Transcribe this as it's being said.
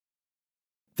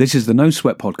This is the No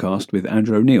Sweat podcast with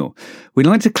Andrew O'Neill. We'd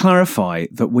like to clarify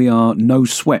that we are No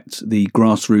Sweat, the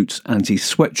grassroots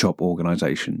anti-sweatshop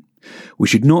organisation. We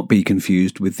should not be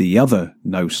confused with the other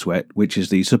No Sweat, which is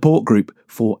the support group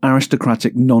for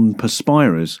aristocratic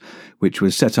non-perspirers, which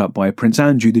was set up by Prince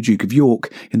Andrew, the Duke of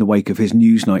York, in the wake of his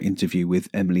Newsnight interview with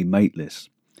Emily Maitlis.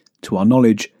 To our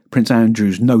knowledge, Prince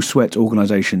Andrew's No Sweat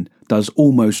organisation does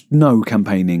almost no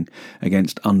campaigning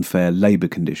against unfair labour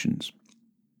conditions.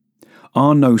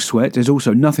 Our No Sweat is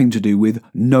also nothing to do with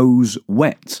Nose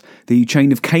Wet, the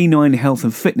chain of canine health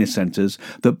and fitness centres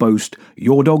that boast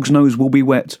your dog's nose will be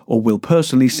wet or we'll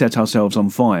personally set ourselves on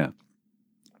fire.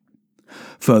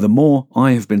 Furthermore,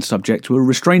 I have been subject to a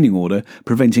restraining order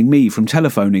preventing me from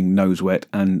telephoning Nose Wet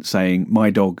and saying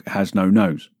my dog has no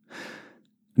nose.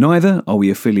 Neither are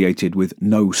we affiliated with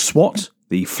No Swat,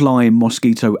 the Fly,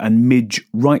 Mosquito and Midge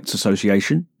Rights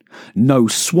Association, No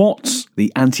Swats,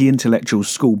 the Anti-Intellectual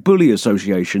School Bully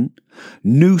Association,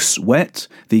 Noose Wet,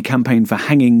 the campaign for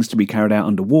hangings to be carried out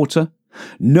underwater,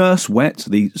 Nurse Wet,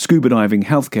 the Scuba Diving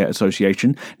Healthcare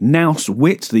Association, Nouse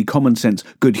Wit, the Common Sense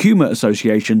Good Humour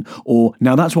Association, or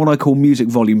Now That's What I Call Music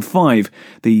Volume 5,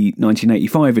 the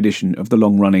 1985 edition of the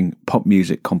long-running pop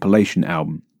music compilation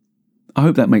album. I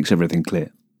hope that makes everything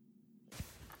clear.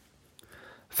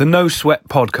 The No Sweat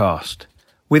podcast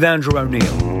with Andrew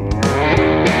O'Neill.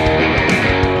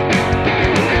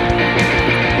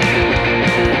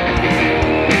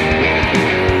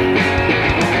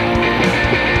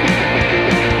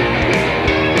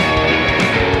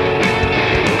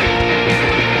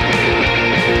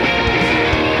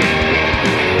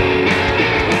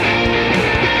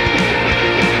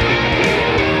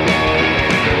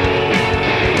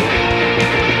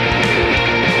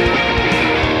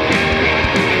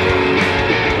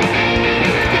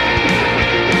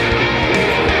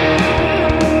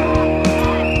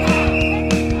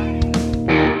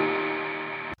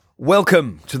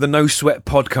 Welcome to the No Sweat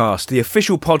podcast, the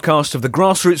official podcast of the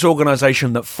grassroots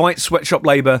organisation that fights sweatshop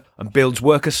labour and builds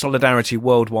worker solidarity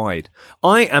worldwide.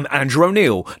 I am Andrew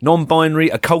O'Neill, non-binary,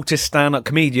 occultist stand-up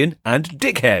comedian and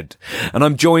dickhead. And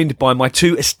I'm joined by my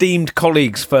two esteemed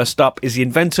colleagues. First up is the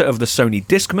inventor of the Sony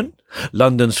Discman,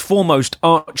 London's foremost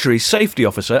archery safety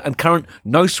officer and current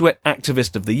No Sweat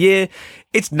activist of the year.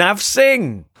 It's Nav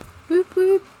Singh. Whoop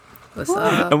whoop. What's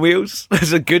up? And we also,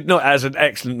 as an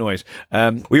excellent noise.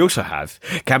 We also have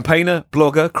campaigner,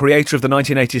 blogger, creator of the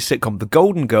 1980s sitcom The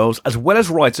Golden Girls, as well as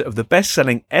writer of the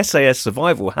best-selling SAS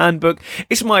Survival Handbook.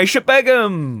 It's Maisha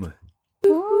Begum.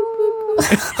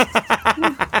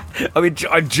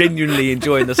 I'm genuinely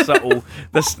enjoying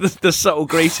the subtle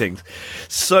greetings.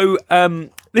 So,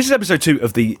 this is episode 2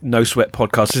 of the No Sweat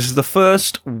podcast. This is the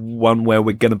first one where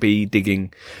we're going to be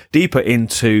digging deeper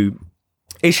into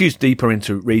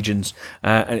regions,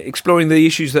 and exploring the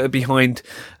issues that are behind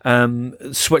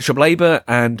sweatshop labour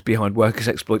and behind workers'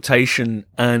 exploitation,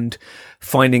 and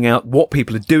finding out what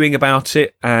people are doing about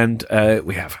it. And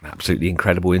we have an absolutely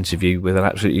incredible interview with an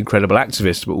absolutely incredible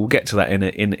activist, but we'll get to that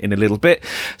in a little bit.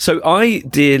 So I,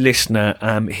 dear listener,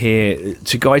 am here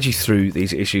to guide you through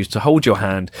these issues, to hold your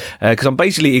hand, because I'm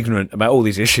basically ignorant about all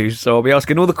these issues. So I'll be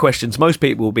asking all the questions most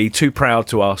people will be too proud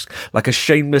to ask, like a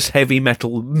shameless heavy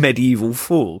metal medieval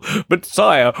fool. But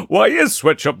sire, why is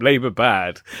sweatshop labour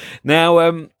bad?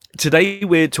 Now, today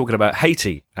we're talking about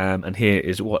Haiti, and here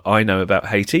is what I know about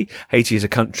Haiti. Haiti is a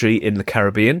country in the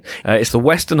Caribbean. It's the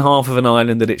western half of an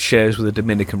island that it shares with the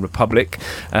Dominican Republic.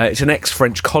 It's an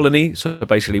ex-French colony, so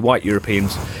basically white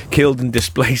Europeans killed and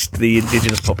displaced the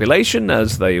indigenous population,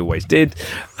 as they always did,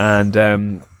 and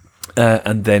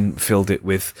then filled it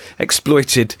with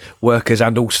exploited workers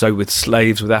and also with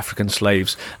slaves, with African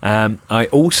slaves. I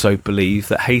also believe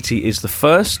that Haiti is the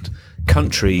first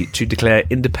country to declare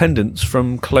independence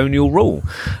from colonial rule.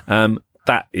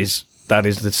 That is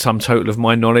the sum total of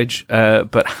my knowledge,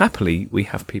 but happily we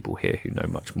have people here who know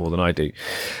much more than I do.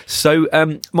 So,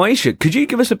 Maisha, could you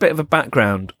give us a bit of a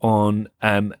background on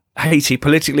Haiti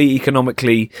politically,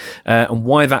 economically, and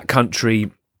why that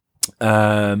country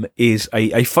is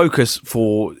a focus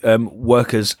for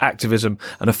workers' activism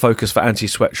and a focus for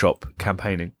anti-sweatshop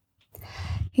campaigning?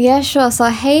 Yeah, sure. So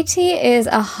Haiti is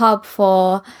a hub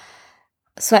for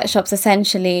sweatshops,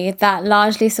 essentially, that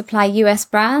largely supply US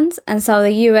brands. And so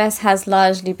the US has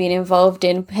largely been involved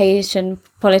in Haitian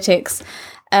politics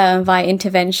via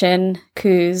intervention,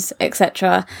 coups,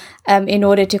 etc., in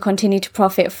order to continue to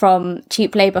profit from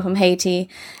cheap labour from Haiti.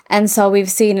 And so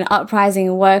we've seen an uprising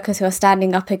in workers who are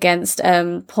standing up against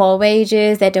poor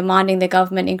wages. They're demanding the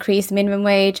government increase minimum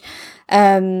wage.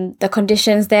 The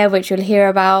conditions there, which you'll hear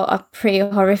about, are pretty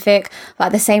horrific. But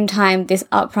at the same time, this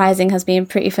uprising has been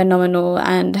pretty phenomenal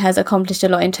and has accomplished a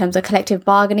lot in terms of collective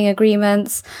bargaining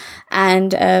agreements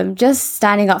and just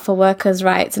standing up for workers'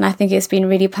 rights. And I think it's been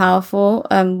really powerful,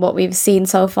 what we've seen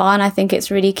so far. And I think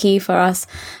it's really key for us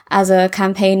as a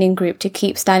campaigning group to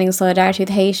keep standing in solidarity with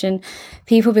Haitian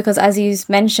people, because as you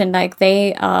mentioned, like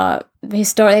they've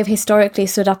historically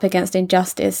stood up against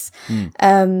injustice.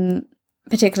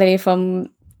 Particularly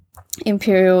from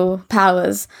imperial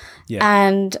powers.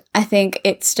 And I think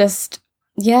it's just,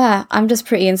 I'm just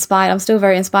pretty inspired. I'm still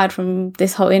very inspired from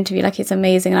this whole interview. Like, it's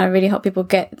amazing. And I really hope people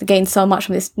gain so much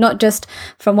from this, not just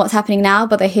from what's happening now,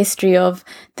 but the history of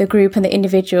the group and the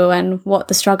individual and what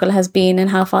the struggle has been and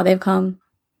how far they've come.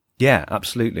 Yeah,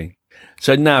 absolutely.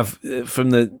 So Nav, from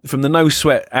the No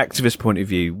Sweat activist point of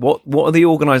view, what are the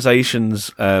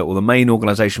organisations or the main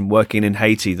organisation working in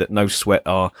Haiti that No Sweat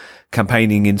are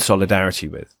campaigning in solidarity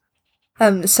with?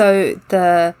 So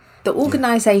the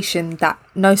organisation that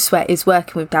No Sweat is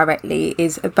working with directly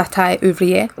is Batay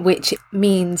Ouvriye, which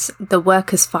means the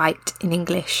workers' fight in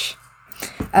English,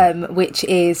 which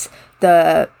is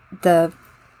the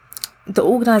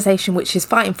organisation which is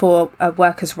fighting for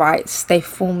workers' rights. They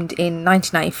formed in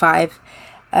 1995,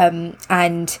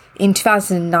 and in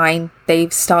 2009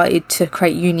 they've started to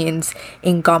create unions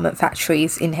in garment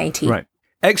factories in Haiti. Right,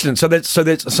 excellent. So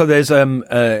there's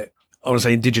I want to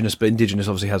say indigenous, but indigenous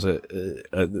obviously has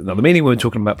another meaning when we're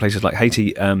talking about places like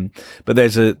Haiti. But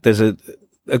there's a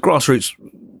grassroots,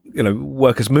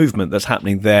 workers' movement that's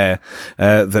happening there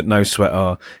that No Sweat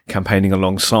are campaigning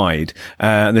alongside,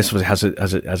 and this has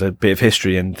a bit of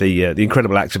history. And the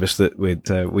incredible activist that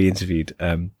we interviewed,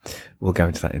 we'll go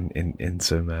into that in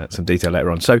some detail later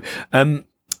on. So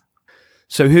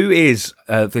who is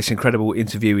this incredible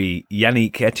interviewee,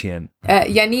 Yannick Etienne?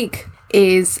 Yannick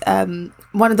is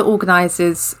one of the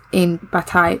organisers in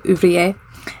Batay Ouvriye,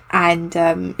 and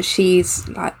she's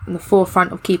like on the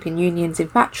forefront of keeping unions in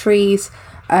factories.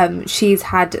 She's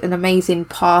had an amazing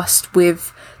past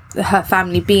with her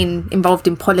family being involved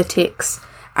in politics,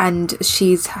 and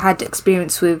she's had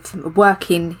experience with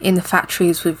working in the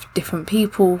factories with different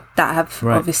people that have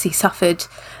obviously suffered.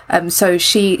 So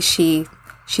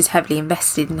she's heavily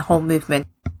invested in the whole movement.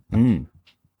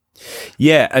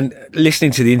 Yeah, and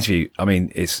listening to the interview, I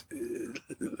mean, it's,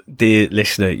 dear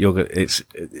listener, I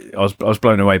was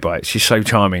blown away by it. She's so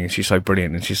charming and she's so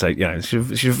brilliant, and she's so,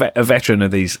 she's a veteran of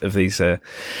these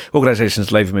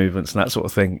organisations, labour movements, and that sort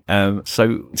of thing.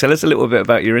 So tell us a little bit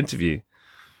about your interview.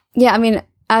 Yeah, I mean,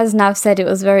 as Nav said, it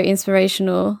was very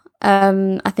inspirational.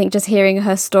 I think just hearing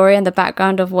her story and the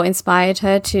background of what inspired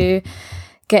her to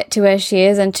get to where she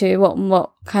is, and to what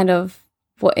motivates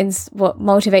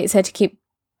her to keep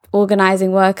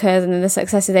organising workers, and then the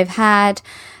successes they've had,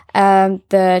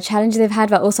 the challenges they've had,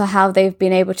 but also how they've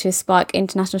been able to spark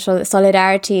international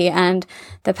solidarity and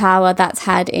the power that's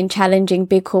had in challenging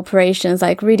big corporations,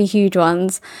 like really huge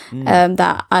ones,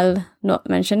 that I'll not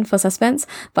mention for suspense.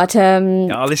 But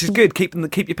this is good. Keep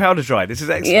your powder dry. This is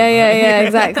excellent. Yeah,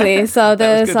 exactly. So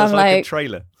there's some like a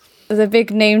trailer. There's a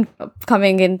big name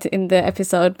coming in the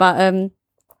episode, but and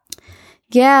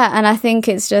I think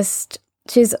it's just,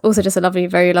 she's also just a lovely,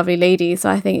 very lovely lady. So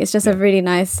I think it's just a really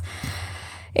nice,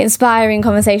 inspiring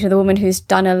conversation with a woman who's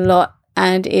done a lot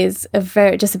and is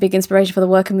just a big inspiration for the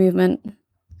worker movement.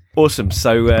 Awesome.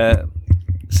 So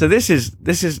this is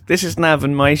Nav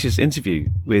and Maisha's interview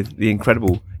with the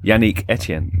incredible Yannick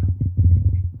Etienne.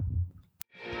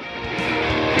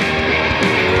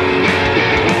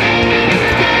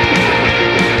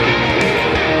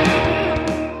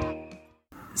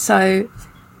 So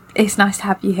it's nice to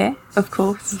have you here, of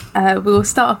course. We'll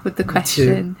start off with the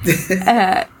question.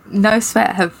 No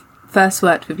Sweat have first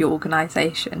worked with your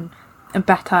organisation,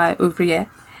 Batay Ouvriye,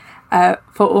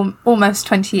 for almost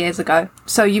 20 years ago.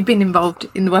 So you've been involved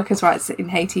in the workers' rights in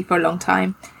Haiti for a long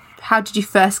time. How did you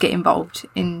first get involved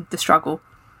in the struggle?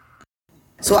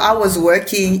 So I was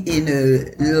working in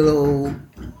a little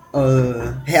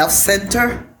health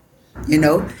center, in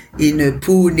a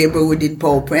poor neighborhood in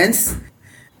Port-au-Prince.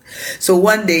 So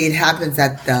one day it happens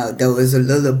that there was a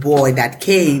little boy that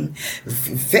came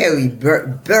very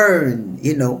burned,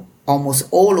 almost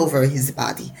all over his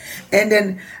body. And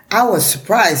then I was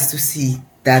surprised to see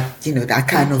that, that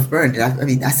kind of burn.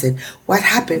 I said, what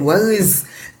happened? Where is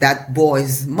that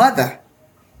boy's mother?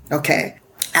 Okay.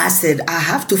 I said, I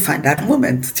have to find that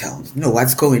woman to tell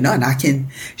what's going on.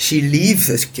 She leaves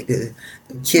a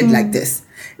kid like this.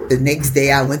 The next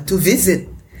day I went to visit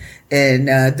and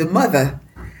the mother.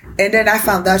 And then I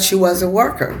found out she was a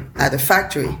worker at a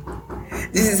factory.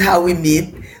 This is how we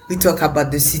meet. we talk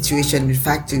about the situation in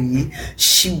factory,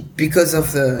 because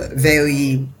of the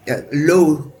very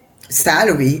low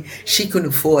salary, she couldn't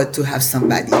afford to have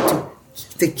somebody to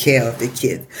take care of the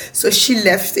kids. So she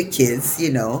left the kids,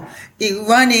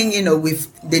 running,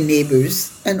 with the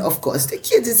neighbors. And of course, the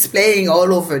kids is playing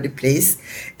all over the place.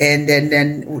 And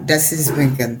then this is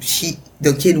when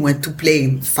the kid went to play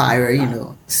in fire,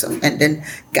 so, and then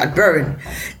got burned.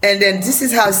 And then this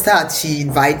is how it starts. She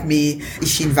invite me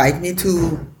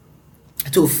to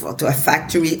a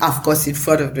factory, of course, in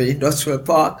front of the industrial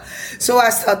park. So I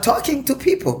started talking to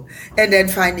people and then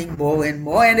finding more and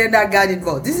more. And then I got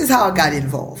involved. This is how I got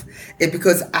involved.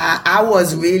 Because I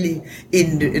was really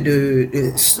in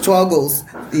the struggles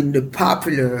in the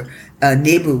popular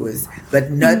neighborhoods,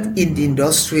 but not in the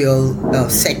industrial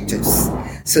sectors.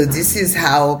 So this is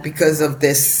how, because of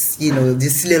this,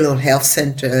 this little health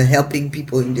center helping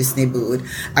people in this neighborhood,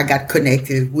 I got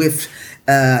connected with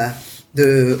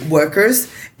the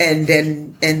workers, and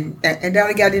then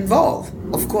I got involved,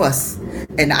 of course.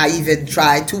 And I even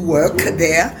tried to work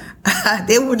there.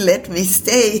 They wouldn't let me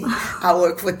stay. I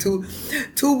worked for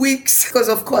two weeks because,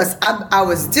 of course, I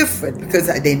was different, because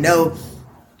they know.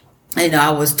 I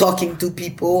was talking to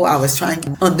people. I was trying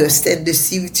to understand the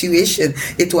situation.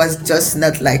 It was just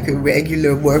not like a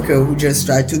regular worker who just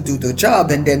tried to do the job.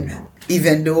 And then,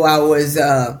 even though I was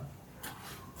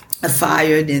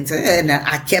fired, and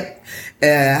I kept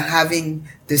having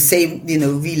the same,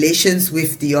 relations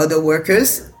with the other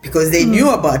workers, because they knew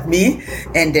about me.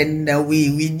 And then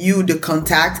we knew the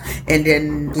contact, and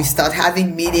then we start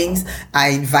having meetings. I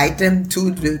invite them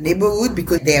to the neighborhood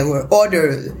because there were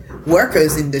other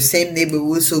workers in the same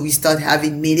neighborhood. So we start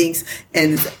having meetings,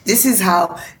 and this is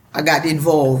how I got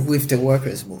involved with the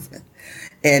workers' movement.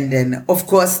 And then, of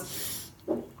course,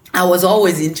 I was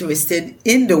always interested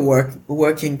in the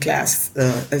working class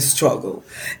struggle,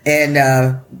 and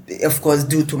of course,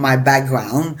 due to my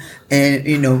background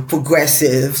and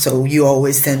progressive, so you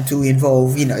always tend to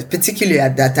involve, particularly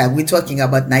at that time. We're talking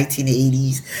about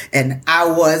 1980s, and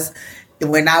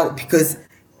because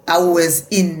I was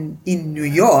in New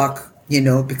York,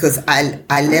 because I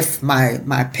left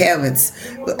my parents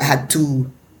had to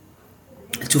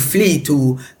flee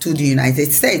to the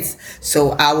United States.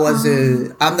 So I was,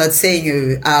 I'm not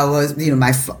saying I was,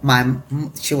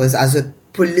 she was as a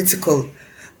political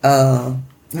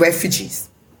refugees,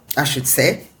 I should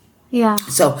say. Yeah.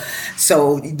 So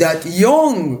that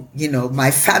young,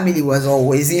 my family was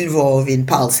always involved in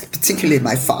policy, particularly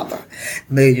my father.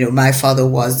 My father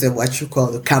was what you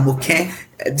call the Camoquin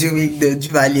during the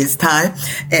Duvalier's time.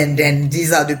 And then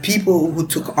these are the people who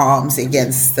took arms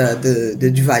against the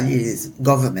Duvalier's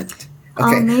government.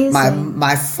 Okay. Amazing.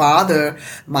 My father,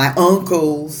 my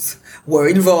uncles were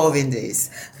involved in this.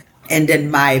 And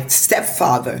then my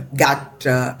stepfather got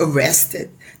arrested.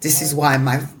 This is why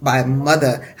my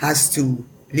mother has to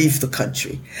leave the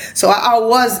country. So I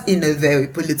was in a very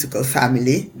political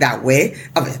family that way.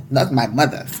 I mean, not my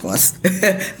mother, of course,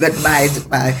 but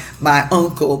my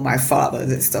uncle, my father,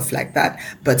 and stuff like that.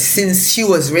 But since she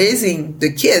was raising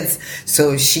the kids,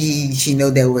 so she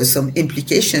there were some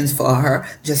implications for her.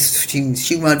 Just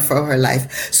she ran for her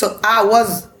life. So I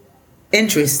was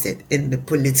interested in the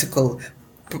political,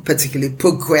 particularly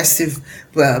progressive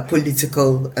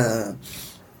political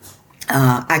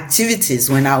activities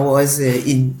when I was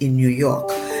in New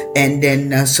York. And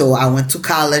then so I went to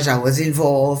college. I was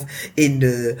involved in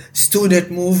the student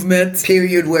movement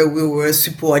period where we were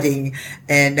supporting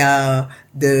and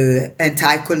the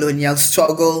anti-colonial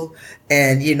struggle.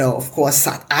 And, of course,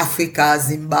 South Africa,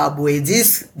 Zimbabwe,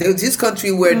 these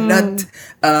countries were not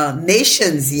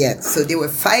nations yet. So they were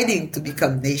fighting to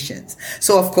become nations.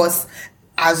 So, of course,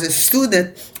 as a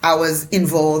student, I was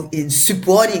involved in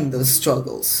supporting those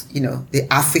struggles, the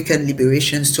African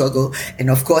liberation struggle. And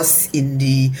of course, in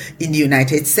the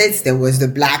United States, there was the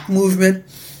Black movement.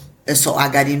 And so I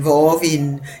got involved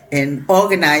in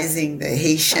organizing the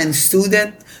Haitian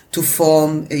student to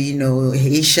form,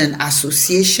 Haitian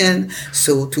association.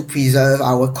 So to preserve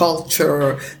our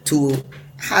culture, to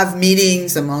have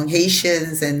meetings among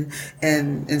Haitians and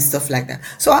stuff like that.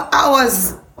 So I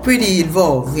was pretty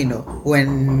involved,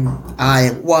 when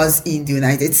I was in the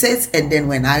United States. And then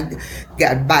when I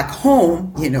got back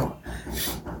home,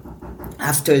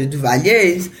 after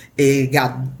Duvalier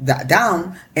got that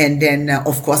down, and then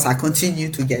of course I continue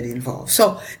to get involved.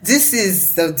 So this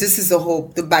is the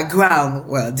whole the background.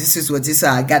 Well, this is what this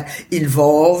I got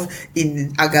involved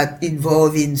in. I got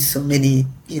involved in so many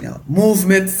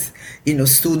movements,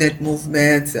 student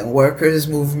movements and workers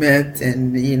movement,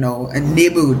 and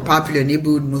and popular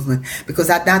neighborhood movement. Because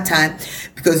at that time,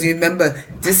 because you remember,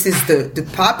 this is the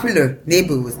popular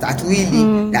neighborhoods that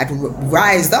really that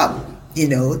rised up.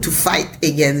 To fight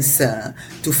against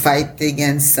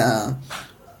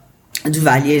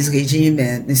Duvalier's regime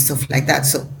and stuff like that.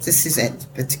 So this is it.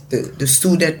 But the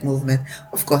student movement,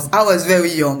 of course, I was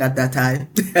very young at that time,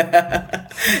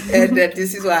 and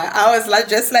this is why I was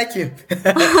just like you,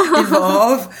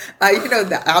 involved. At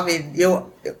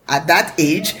that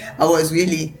age, I was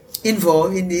really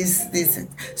involved in this.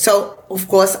 So of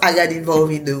course I got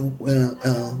involved in the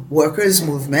workers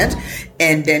movement,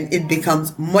 and then it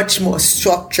becomes much more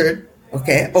structured.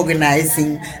 Okay,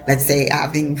 organizing, let's say,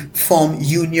 having formed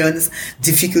unions,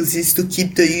 difficulties to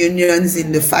keep the unions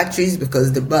in the factories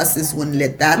because the bosses wouldn't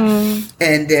let that,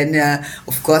 and then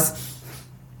of course,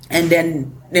 and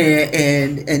then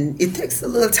and it takes a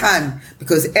little time,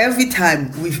 because every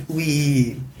time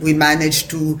we manage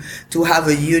to have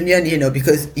a union,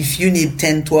 because if you need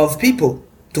 10-12 people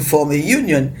to form a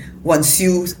union, once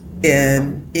you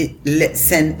send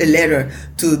a letter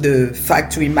to the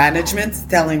factory management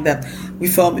telling them we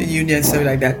form a union, so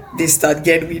like that, they start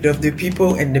getting rid of the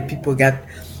people, and the people got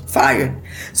fired.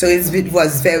 So it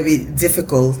was very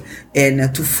difficult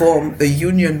and to form a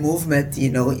union movement,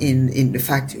 in the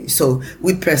factory. So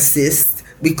we persist,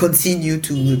 we continue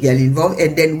to get involved,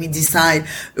 and then we decide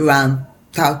around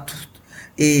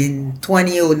in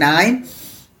 2009,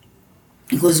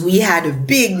 because we had a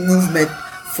big movement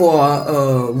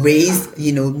for raise,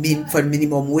 for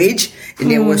minimum wage, and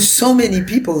there were so many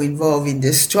people involved in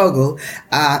this struggle,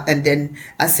 and then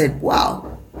I said,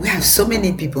 wow, we have so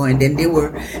many people, and then they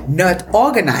were not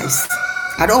organized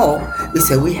at all. We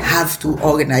said we have to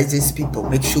organize these people,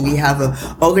 make sure we have an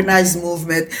organized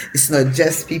movement. It's not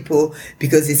just people,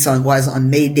 because was on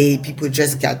May Day, people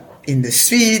just got in the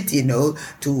street, to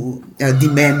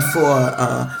demand for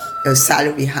a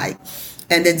salary hike,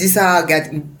 and then this is how I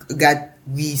got.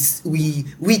 We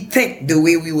think the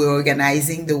way we were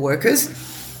organizing the workers,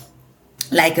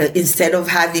 like instead of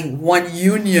having one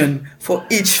union for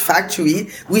each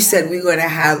factory, we said we're going to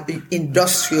have an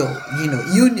industrial,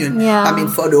 union. Yeah.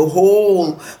 For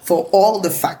all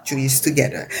the factories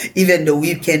together, even though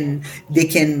they can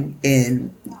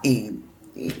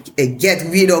get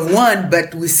rid of one,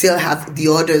 but we still have the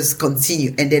others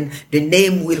continue, and then the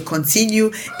name will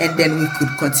continue, and then we could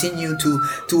continue to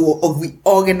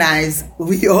reorganize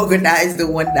the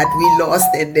one that we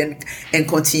lost, and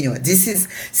continue. This is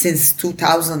since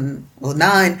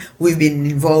 2009 we've been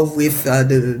involved with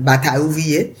the Batay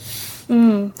Ouvriye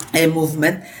a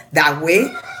movement that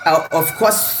way. Of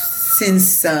course,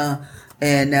 since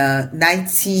in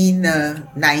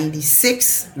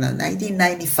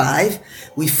 1995,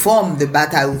 we formed the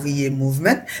Batay Ouvriye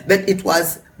movement, but it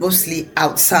was mostly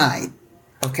outside.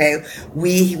 Okay,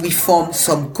 we formed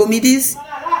some committees,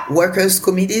 workers'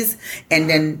 committees, and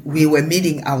then we were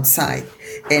meeting outside,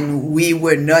 and we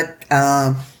were not,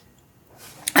 I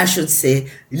should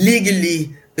say,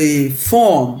 legally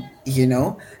formed,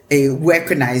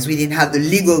 recognized. We didn't have the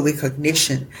legal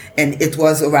recognition, and it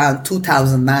was around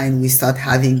 2009 we started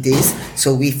having this.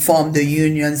 So we formed the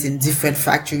unions in different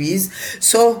factories.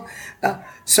 So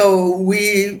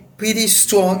we pretty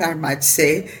strong, I might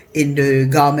say, in the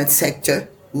garment sector,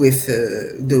 with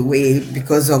the way,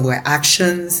 because of our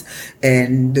actions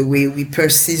and the way we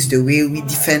persist, the way we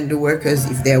defend the workers.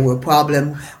 If there were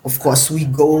problems, of course we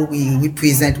go, we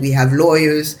present, we have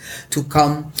lawyers to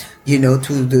come,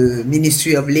 to the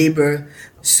Ministry of Labor.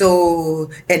 So,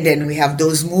 and then we have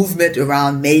those movements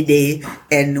around May Day,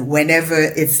 and whenever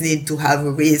it's need to have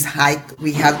a raise hike,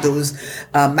 we have those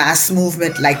mass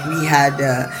movement like we had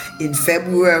in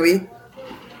February,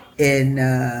 and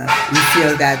we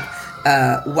feel that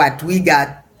what we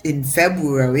got in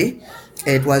February,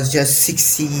 it was just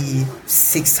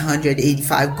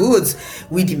 685 goods.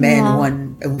 We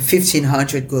demand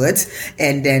 1,500 goods,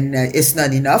 and then it's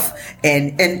not enough,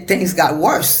 and things got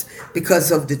worse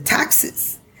because of the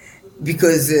taxes,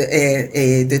 because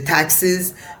the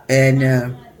taxes and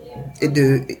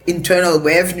the Internal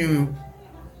Revenue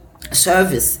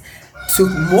Service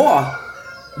took more,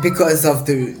 because of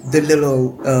the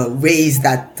little raise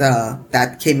that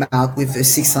came out with the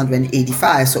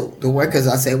 685. So the workers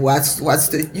are saying, what's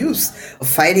the use of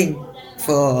fighting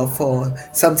for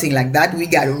something like that. We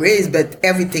got a raise, but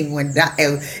everything went down.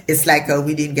 It's like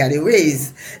we didn't get a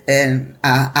raise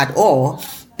at all.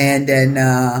 And then,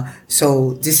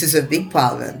 so this is a big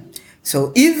problem.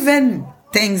 So even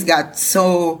things got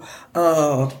so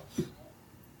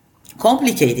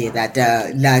complicated that,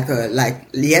 like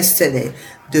yesterday,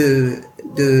 the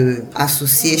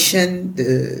association,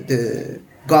 the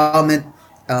government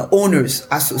owners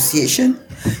association,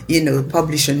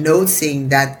 published a note saying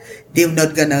that they're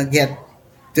not gonna get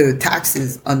the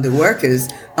taxes on the workers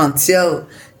until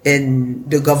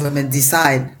the government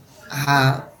decide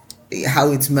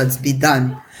how it must be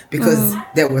done, because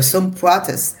there were some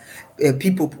protests,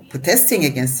 people protesting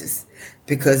against this,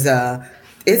 because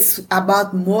it's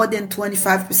about more than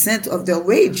 25% of their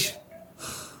wage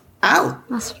out.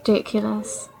 That's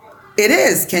ridiculous. It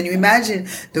is. Can you imagine?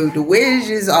 The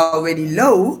wages are already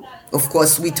low. Of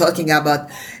course, we're talking about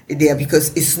there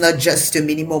because it's not just the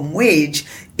minimum wage.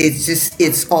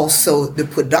 It's also the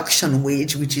production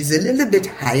wage, which is a little bit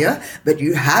higher, but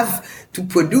you have to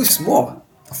produce more.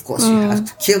 Of course, you have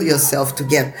to kill yourself to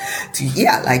get to,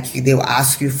 like they will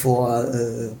ask you for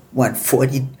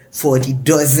 40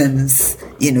 dozens,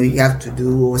 you have to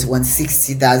do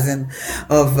 160 dozen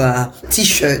of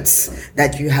t-shirts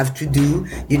that you have to do,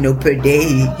 per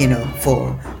day,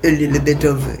 for a little bit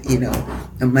of,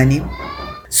 money.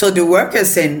 So the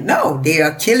workers saying, no, they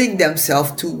are killing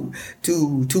themselves to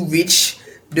reach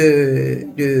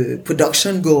the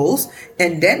production goals,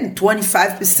 and then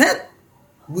 25%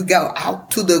 we go out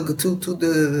to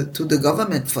the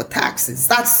government for taxes.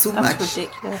 That's too much. That's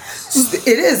ridiculous.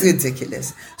 It is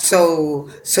ridiculous. So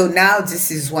now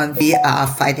this is one we are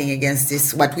fighting against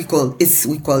this. What we call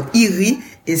IRI,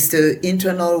 is the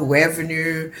internal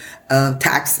revenue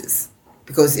taxes,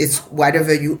 because it's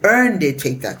whatever you earn, they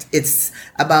take that. It's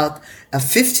about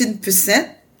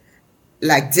 15%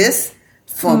 like this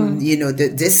from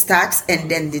this tax, and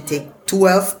then they take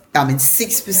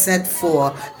 6%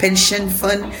 for pension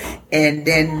fund, and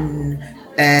then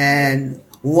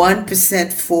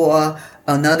 1% for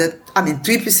another,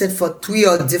 3% for 3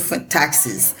 or different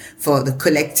taxes for the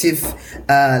collective,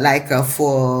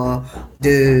 for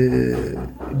the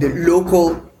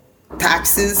local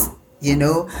taxes,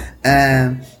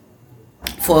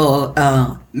 for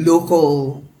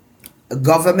local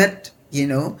government,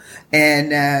 and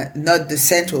not the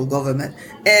central government,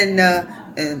 and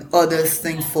other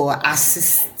things for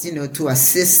to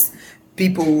assist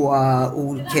people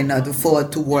who cannot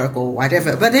afford to work or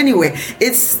whatever. But anyway,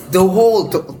 it's the whole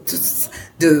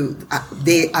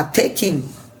they are taking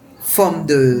from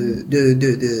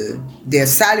their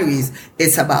salaries.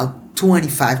 It's about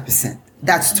 25%.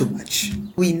 That's too much.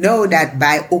 We know that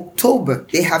by October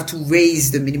they have to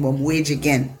raise the minimum wage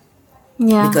again.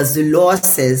 Yeah. Because the law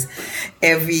says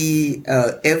every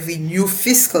new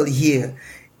fiscal year,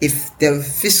 if the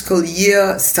fiscal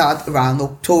year starts around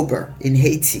October in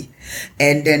Haiti,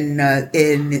 and then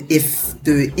if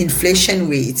the inflation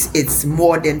rate it's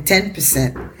more than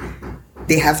 10%,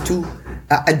 they have to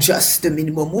adjust the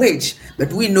minimum wage.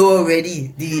 But we know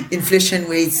already the inflation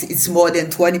rates it's more than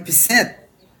 20%,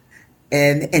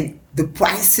 and the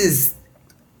prices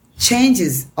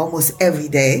changes almost every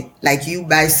day. Like you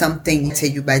buy something, say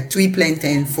you buy 3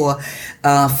 plantains for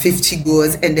 50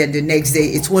 gourds, and then the next day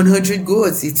it's 100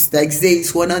 gourds. It's the next day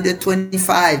it's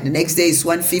 125. The next day it's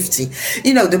 150.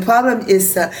 The problem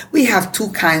is we have 2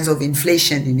 kinds of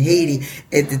inflation in Haiti,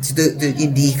 in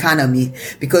the economy,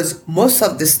 because most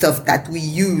of the stuff that we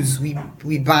use, we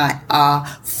buy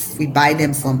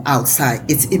them from outside.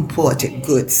 It's imported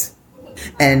goods.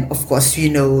 And of course,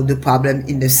 the problem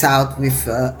in the south with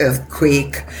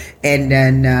earthquake and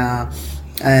then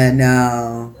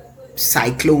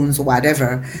cyclones or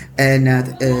whatever, and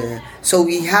so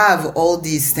we have all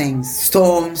these things,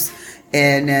 storms,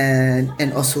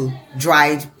 and also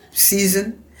dry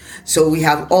season. So we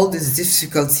have all this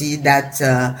difficulty that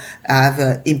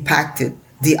have impacted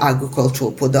the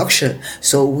agricultural production.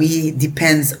 So we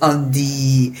depends on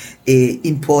the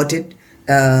imported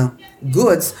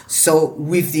goods. So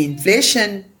with the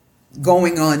inflation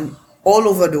going on all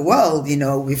over the world,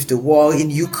 with the war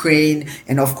in Ukraine,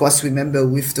 and of course, remember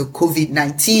with the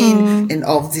COVID-19 and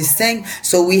all these things.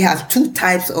 So we have 2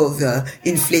 types of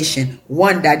inflation.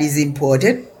 One that is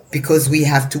imported, because we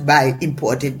have to buy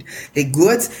imported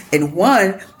goods, and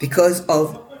one because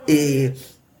of a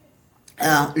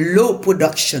low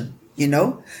production,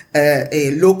 a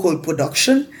local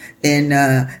production in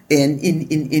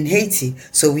Haiti.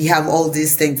 So we have all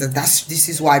these things, and this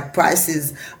is why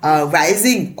prices are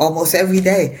rising almost every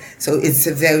day. So it's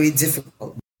very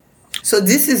difficult. So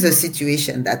this is a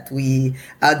situation that we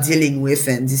are dealing with,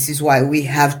 and this is why we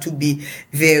have to be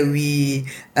very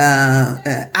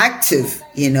active,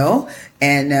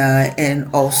 and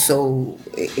also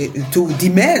to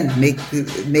demand, make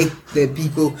the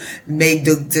people, make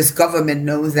this government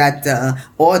know that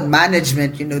all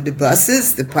management, the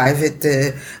buses, the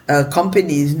private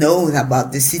companies know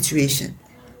about the situation.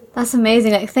 That's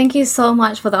amazing. Like, thank you so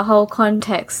much for the whole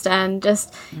context, and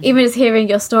just even just hearing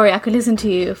your story, I could listen to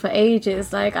you for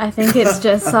ages. Like, I think it's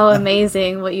just so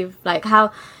amazing what you've, like,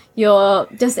 how your,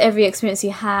 just every experience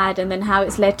you had, and then how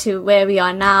it's led to where we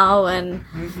are now. And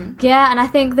yeah, and I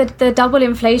think that the double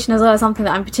inflation as well is something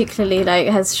that I'm particularly, like,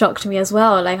 has shocked me as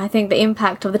well. Like, I think the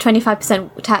impact of the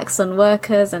 25% tax on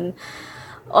workers, and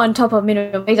on top of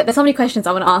minimum wage. There's so many questions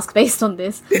I want to ask based on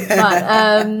this,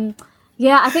 but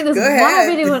yeah, I think there's one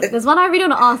I really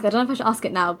want to ask. I don't know if I should ask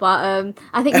it now, but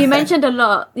I think you mentioned a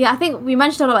lot. Yeah, I think we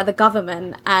mentioned a lot about the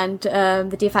government and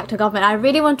the de facto government. I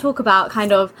really want to talk about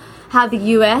kind of how the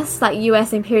US, like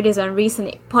US imperialism and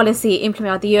recent policy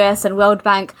implemented by the US and World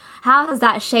Bank, how has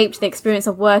that shaped the experience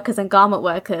of workers and garment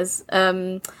workers,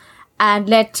 and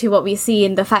led to what we see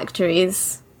in the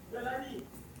factories?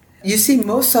 You see,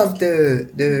 most of the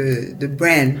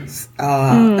brands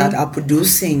that are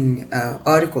producing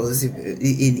articles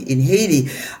in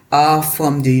Haiti are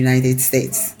from the United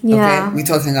States. Yeah. Okay, we're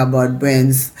talking about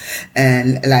brands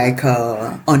and like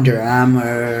Under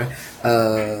Armour.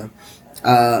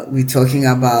 We're talking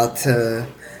about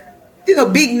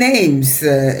big names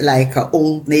like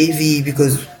Old Navy,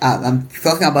 because I'm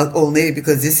talking about Old Navy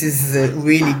because this is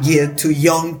really geared to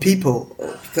young people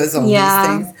because of these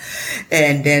things.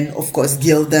 And then of course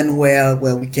Gildan, where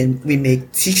we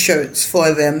make T-shirts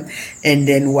for them, and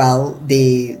then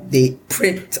they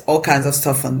print all kinds of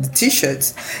stuff on the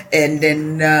T-shirts, and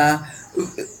then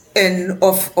and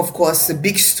of course the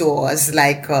big stores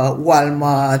like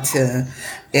Walmart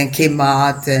and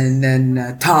Kmart and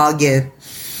then Target.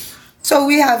 So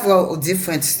we have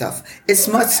different stuff. It's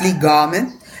mostly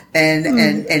garment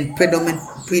and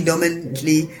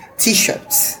predominantly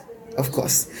T-shirts, of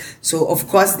course. So of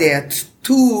course there are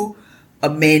two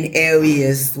main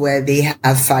areas where they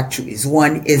have factories.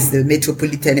 One is the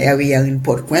metropolitan area in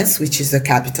Port-au-Prince, which is the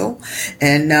capital,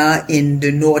 and in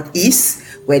the northeast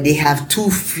where they have two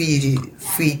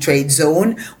free trade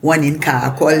zone, one in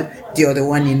Caracol, the other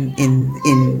one in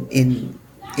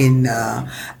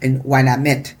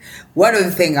Wanamet. One of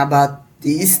the things about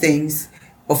these things,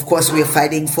 of course, we're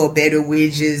fighting for better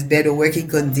wages, better working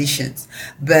conditions,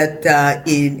 but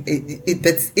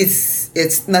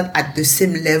it's not at the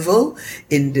same level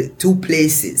in the two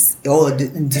places or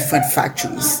in different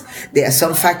factories. There are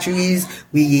some factories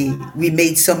we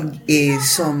made some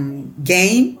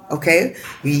gain. Okay,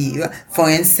 for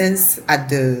instance, at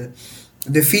the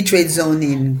free trade zone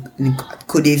in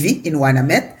Kodevi in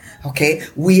Wanamet. Okay,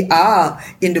 we are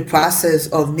in the process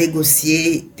of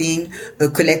negotiating a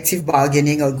collective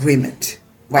bargaining agreement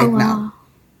right now.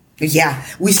 Yeah,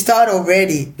 we start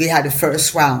already. We had the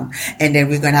first round, and then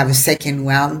we're going to have a second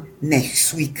round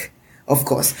next week, of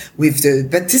course.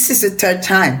 But this is the third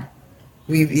time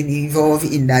we've been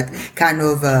involved in that kind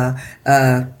of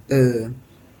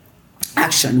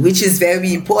action, which is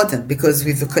very important, because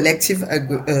with the collective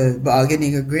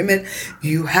bargaining agreement,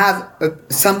 you have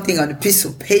something on a piece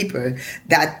of paper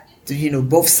that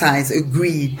both sides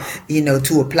agreed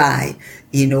to apply,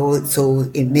 so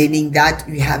meaning that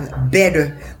we have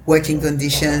better working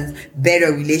conditions,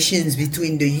 better relations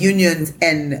between the unions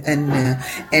and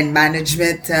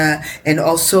management, and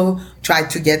also try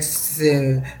to get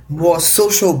more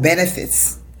social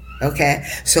benefits. Okay,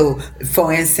 so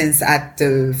for instance, at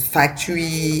the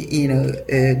factory,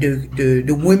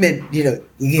 the women,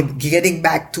 getting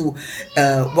back to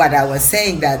what I was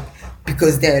saying, that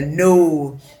because there are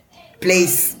no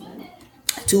place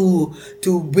to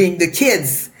bring the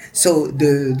kids, so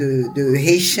the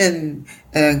Haitian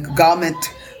garment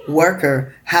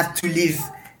worker have to leave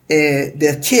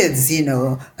their kids, in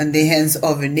the hands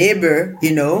of a neighbor,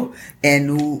 and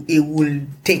who it will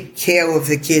take care of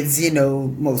the kids,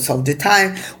 most of the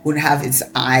time, would have its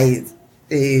eyes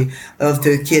of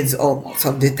the kids almost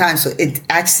of the time. So an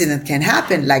accident can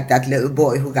happen, like that little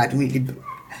boy who got really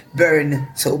burned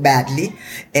so badly.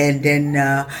 And then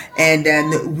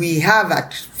we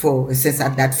have, for instance,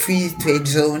 at that free trade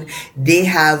zone, they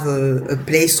have a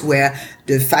place where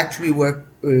the factory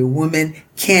women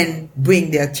can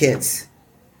bring their kids.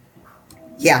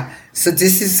 Yeah, so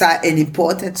this is an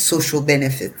important social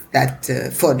benefit that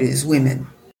for these women.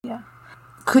 Yeah.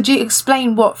 Could you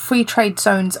explain what free trade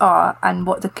zones are and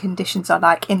what the conditions are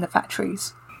like in the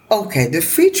factories? Okay, the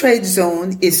free trade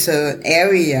zone is an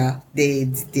area they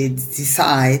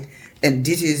decide, and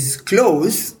this is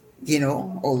closed,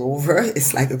 all over.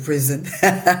 It's like a prison.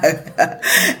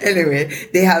 Anyway,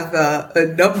 they have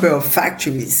a number of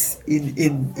factories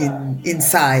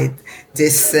inside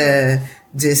this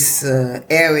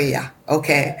area.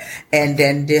 Okay, and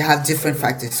then they have different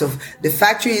factories. So the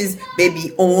factories may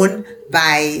be owned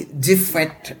by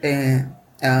different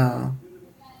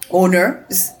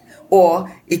owners,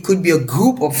 or it could be a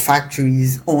group of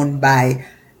factories owned by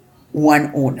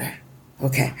one owner.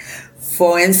 Okay,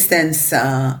 for instance,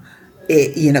 so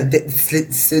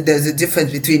there's a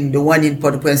difference between the one in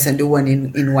Port-au-Prince and the one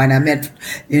in Wanamet.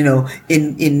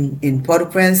 In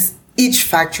Port-au-Prince, each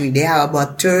factory, they have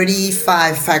about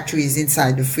 35 factories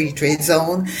inside the free trade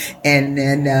zone, and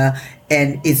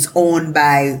it's owned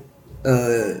by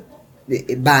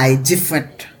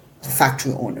different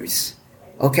factory owners.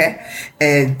 Okay,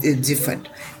 different.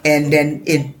 And then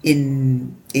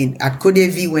at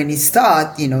Kodevi, when it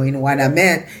started, in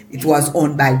Wanamet, it was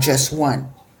owned by just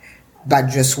one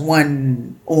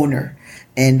owner,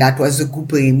 and that was the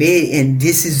Ouvriye, and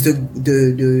this is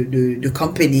the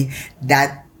company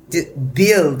that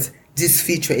built this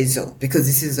free trade zone, because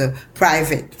this is a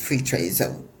private free trade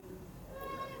zone.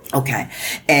 Okay,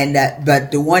 and but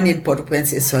the one in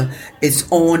Port-au-Prince is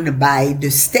owned by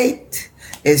the state.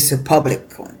 It's a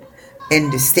public one,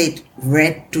 and the state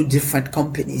rent to different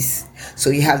companies. So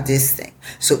you have this thing.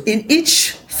 So in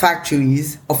each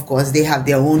factories, of course, they have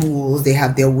their own rules, they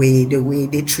have the way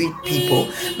they treat people.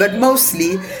 But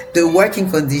mostly the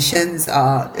working conditions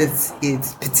are, it's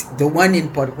the one in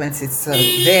Port-au-Prince, it's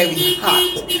very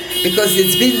hot, because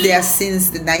it's been there since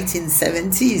the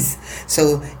 1970s.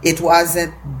 So it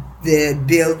wasn't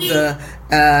built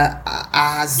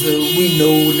as we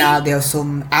know now. There's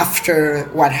some after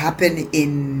what happened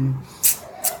in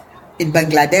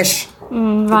Bangladesh.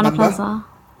 Rana Plaza.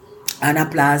 Rana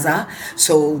Plaza.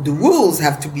 So the rules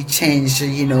have to be changed,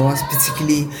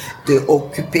 particularly the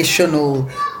occupational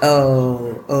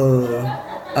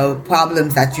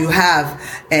problems that you have.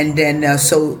 And then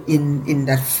so in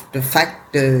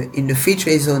the free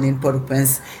trade zone in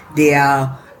Port-au-Prince, they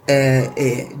are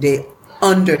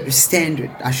under the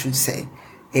standard, I should say.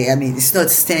 I mean, it's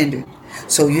not standard.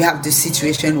 So you have the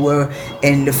situation where,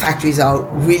 and the factories are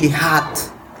really hot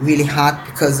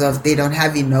because they don't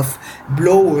have enough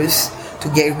blowers to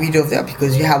get rid of them,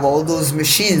 because you have all those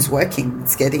machines working.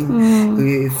 It's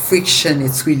getting friction.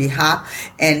 It's really hot,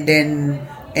 and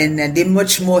they're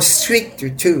much more stricter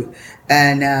too,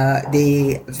 and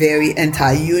they very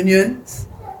anti-union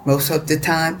most of the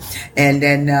time, and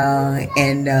then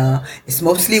it's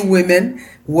mostly women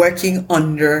working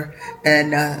under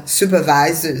and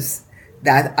supervisors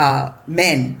that are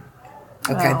men.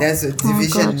 Okay, there's a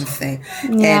division thing.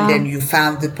 Yeah. And then you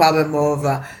found the problem of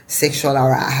sexual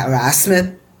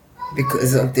harassment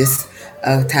because of this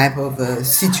type of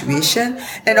situation,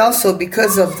 and also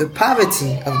because of the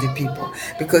poverty of the people,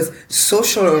 because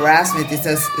social harassment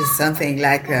is something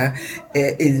like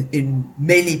in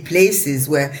many places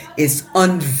where it's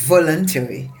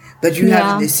involuntary, but you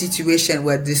have in a situation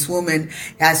where this woman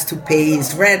has to pay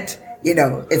his rent.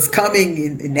 It's coming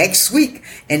in next week,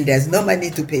 and there's no money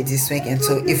to pay this week. And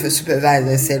so if a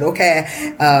supervisor said, okay,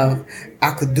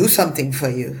 I could do something for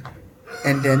you,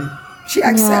 and then she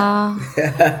accepts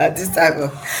this type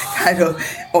of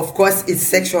of course, it's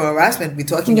sexual harassment. We're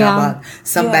talking about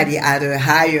somebody at a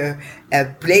higher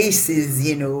places,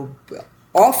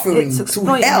 offering it's to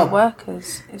help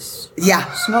workers. It's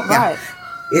not right.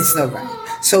 It's not right.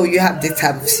 So you have this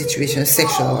type of situation,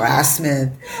 sexual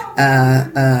harassment,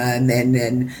 and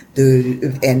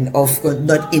of course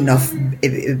not enough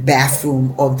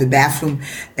bathroom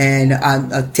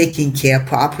and taking care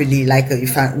properly. Like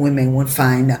if women won't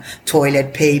find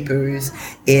toilet papers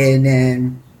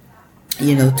and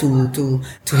to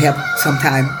help.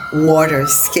 Sometimes water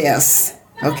scarce.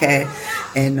 Okay,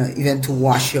 and even to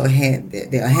wash their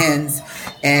hands,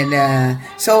 and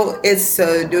so it's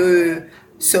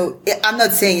So I'm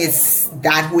not saying it's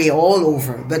that way all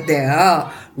over, but there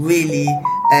are really,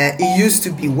 it used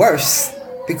to be worse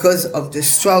because of the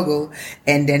struggle,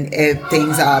 and then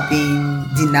things are being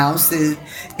denounced,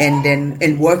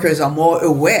 and workers are more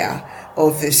aware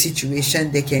of the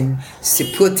situation. They can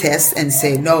protest and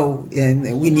say, no,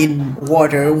 we need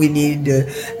water, we need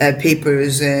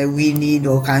papers, we need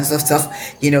all kinds of stuff,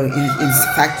 in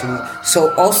factory.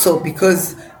 So also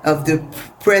because of the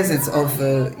presence of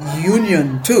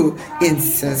union too,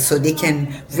 so they can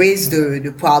raise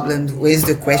the problems, raise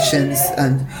the questions,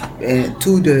 and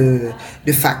to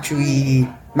the factory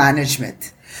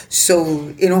management.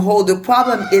 So the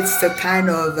problem, it's the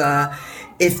kind of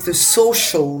it's the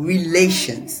social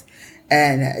relations.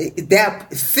 And there are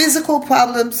physical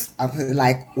problems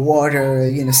like water,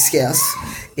 scarce,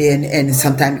 and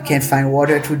sometimes you can't find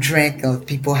water to drink, or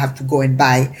people have to go and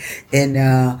buy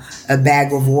a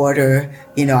bag of water,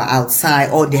 outside,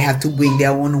 or they have to bring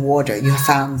their own water. You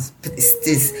found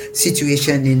this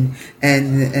situation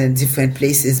in different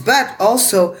places, but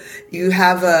also you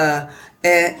have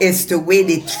it's the way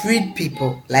they treat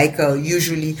people. Like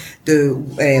usually the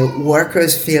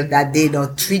workers feel that they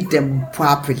don't treat them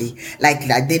properly, like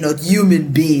they're not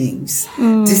human beings.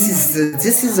 This is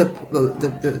the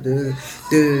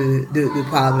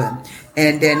problem.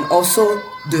 And then also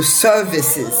the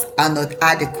services are not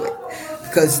adequate,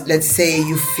 because let's say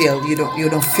you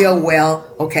don't feel well,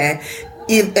 okay,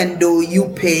 even though you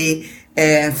pay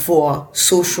for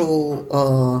social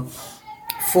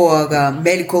for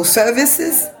medical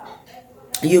services,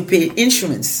 you pay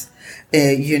insurance,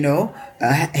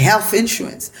 health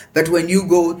insurance. But when you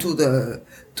go to the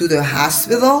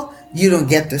hospital, you don't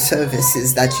get the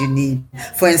services that you need.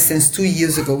 For instance, 2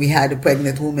 years ago, we had a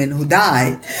pregnant woman who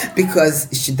died because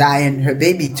she died, and her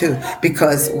baby too,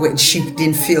 because when she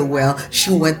didn't feel well,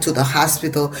 she went to the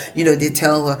hospital. They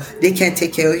tell her they can't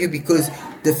take care of you because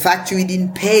the factory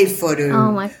didn't pay for the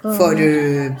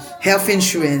health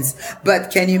insurance. But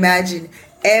can you imagine,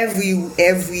 every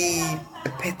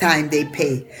time they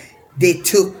pay, they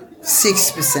took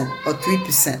 6% or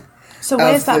 3%. So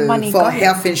where's that money for going?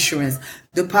 Health insurance?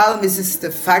 The problem is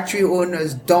the factory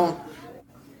owners don't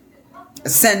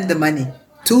send the money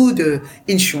to the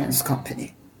insurance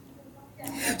company.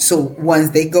 So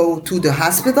once they go to the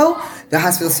hospital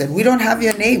said, "We don't have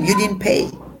your name. You didn't pay."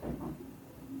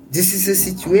 This is the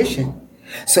situation.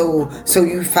 So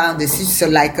you found this. So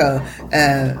like I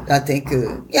think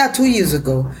 2 years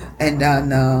ago, and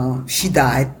then she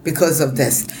died because of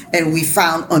this. And we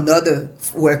found another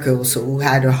worker also who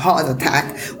had a heart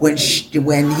attack when he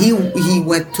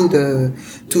went to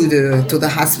the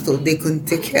hospital. They couldn't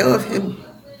take care of him.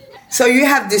 So you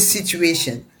have this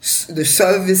situation. The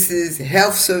services,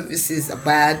 health services are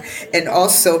bad, and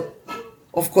also,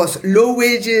 of course, low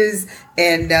wages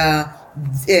and the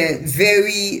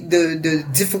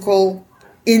difficult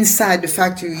inside the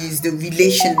factories. The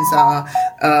relations are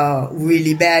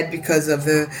really bad because of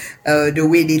the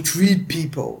way they treat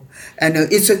people, and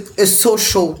it's a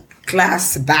social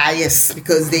class bias,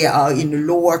 because they are in the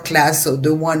lower class, so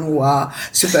the one who are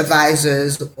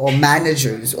supervisors or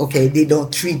managers, okay, they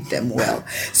don't treat them well.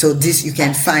 So this, you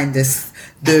can find this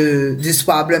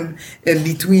problem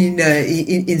between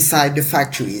inside the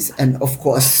factories, and of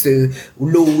course the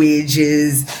low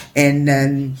wages and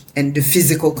the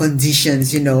physical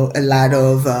conditions. A lot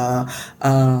of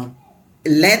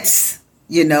lets,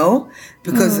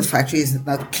 because the factory is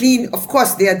not clean. Of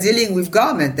course, they are dealing with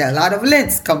garment. There are a lot of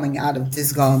lint coming out of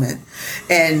this garment,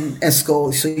 and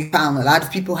so you found a lot of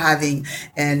people having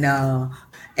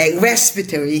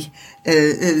respiratory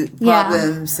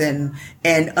problems, and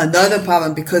another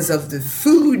problem because of the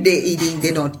food they're eating.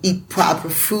 They don't eat proper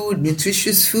food,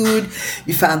 nutritious food.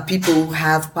 You found people who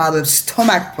have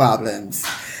stomach problems.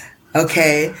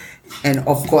 Okay. And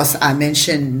of course, I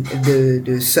mentioned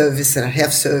the service,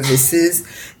 health services.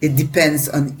 It depends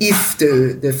on if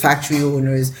the factory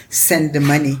owners send the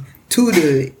money to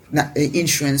the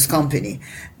insurance company.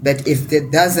 But if they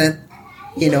doesn't,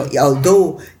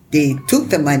 although they took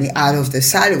the money out of the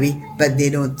salary, but they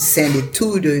don't send it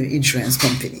to the insurance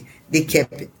company. They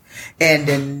kept it. And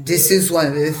then this is one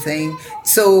of the things.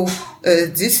 So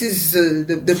this is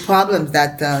the problem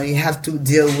that you have to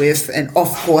deal with. And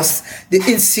of course, the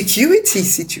insecurity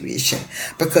situation,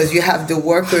 because you have the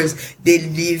workers, they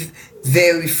live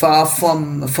very far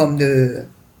from the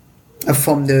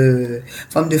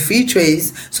free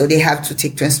trades, so they have to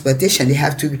take transportation. They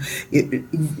have to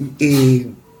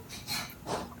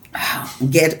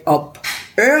get up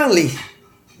early,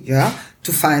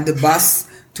 to find the bus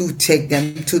to take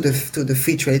them to the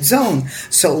free trade zone.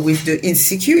 So with the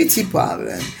insecurity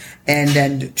problem, and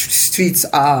then the streets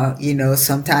are,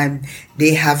 sometimes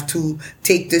they have to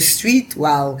take the street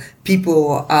while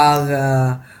people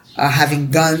are having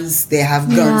guns. They have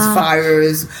guns,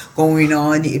 fires going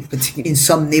on, particularly in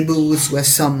some neighborhoods where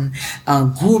some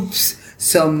groups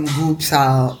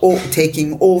are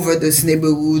taking over this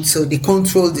neighborhood, so they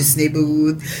control this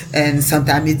neighborhood, and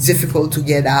sometimes it's difficult to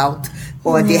get out,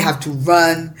 or they have to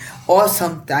run, or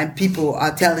sometimes people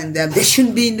are telling them they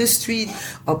shouldn't be in the street,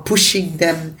 or pushing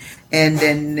them, and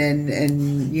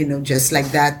just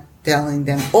like that, telling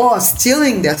them, or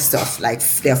stealing their stuff, like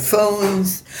their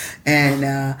phones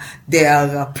and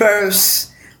their purse,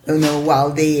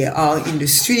 while they are in the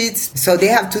streets. So they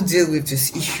have to deal with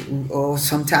this issue, or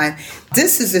sometimes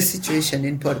this is the situation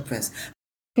in Port-au-Prince.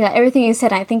 Yeah, everything you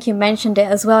said, I think you mentioned it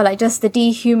as well, like just the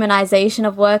dehumanization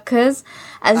of workers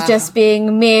as just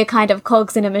being mere kind of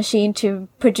cogs in a machine to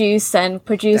produce and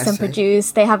produce and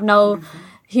produce. They have no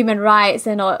human rights,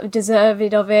 they're not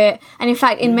deserving of it. And in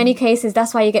fact, in many cases,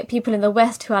 that's why you get people in the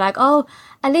West who are like, oh,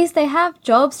 at least they have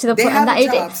jobs, to the point have that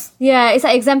jobs. it's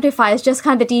like exemplifies just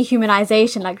kind of the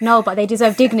dehumanization. Like, no, but they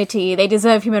deserve dignity, they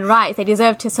deserve human rights, they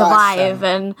deserve to survive,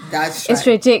 and it's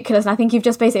ridiculous. And I think you've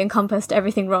just basically encompassed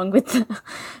everything wrong with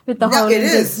the whole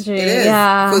industry. It is.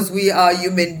 Yeah, because we are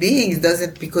human beings.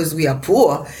 Doesn't because we are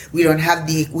poor, we don't have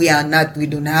the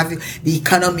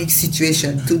economic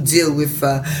situation to deal with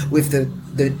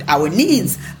our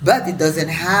needs. But it doesn't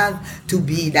have to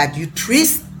be that you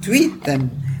treat them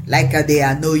like they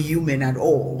are no human at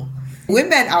all.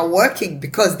 Women are working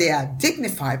because they are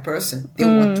dignified person. They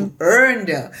want to earn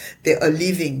a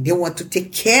living. They want to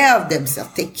take care of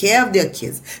themselves, take care of their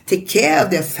kids, take care of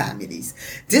their families.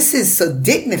 This is so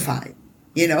dignified,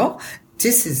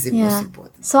 This is the most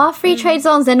important. So our free trade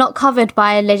zones, they're not covered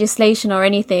by legislation or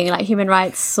anything, like human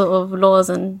rights sort of laws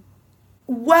and...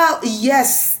 Well,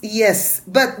 yes.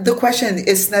 But the question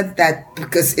is not that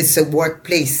because it's a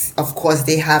workplace. Of course,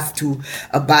 they have to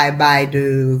abide by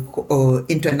the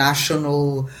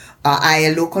international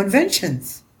ILO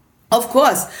conventions. Of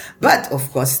course. But,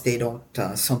 of course, they don't.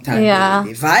 Sometimes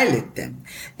they violate them.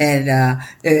 And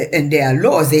there are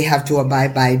laws. They have to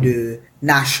abide by the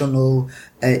national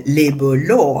labor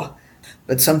law.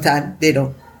 But sometimes they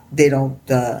don't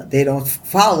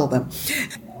follow them.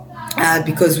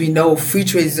 Because we know free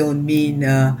trade zone mean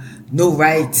no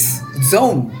rights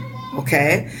zone,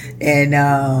 okay,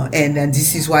 and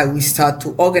this is why we start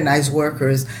to organize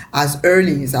workers as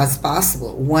early as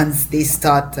possible. Once they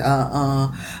start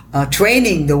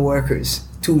training the workers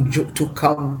to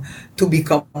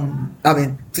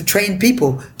train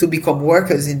people to become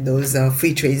workers in those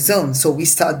free trade zones. So we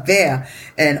start there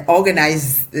and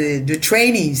organize the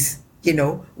trainees,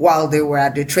 while they were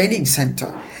at the training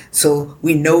center. So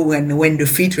we know when the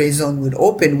free trade zone would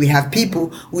open, we have people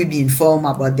who will be informed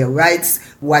about their rights,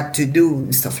 what to do,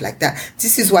 and stuff like that.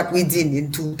 This is what we did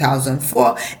in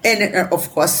 2004. And of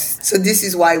course, so this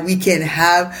is why we can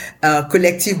have a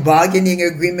collective bargaining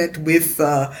agreement with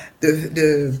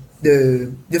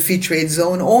the free trade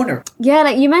zone owner. Yeah,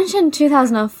 like you mentioned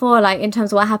 2004, like in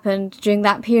terms of what happened during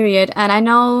that period. And I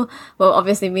know, well,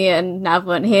 obviously me and Nav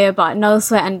weren't here, but No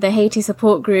Sweat and the Haiti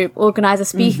support group organized a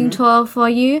speaking tour for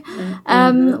you.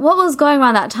 What was going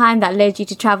around that time that led you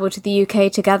to travel to the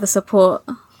UK to gather support?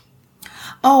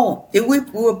 We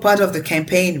were part of the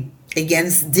campaign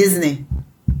against Disney.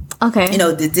 Okay.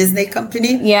 The Disney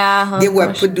company. Yeah. They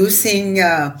were producing...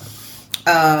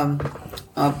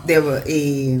 there were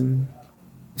a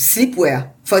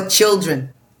sleepwear for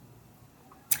children,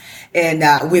 and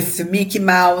with Mickey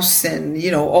Mouse and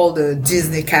all the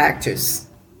Disney characters.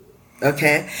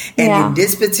 Okay, and in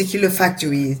this particular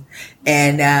factory,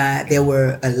 and there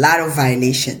were a lot of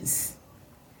violations,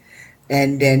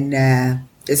 and then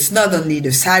it's not only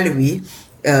the salary,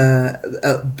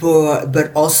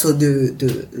 but also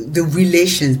the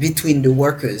relations between the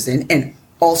workers and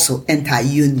also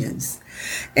anti-unions.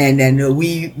 And then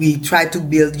we tried to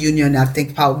build union, I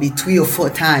think probably 3 or 4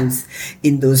 times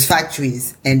in those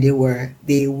factories, and they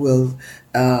will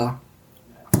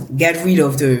get rid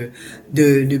of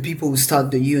the people who start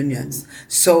the unions.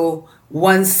 So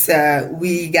once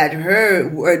we got her,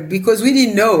 because we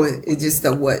didn't know, it's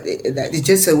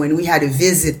just when we had a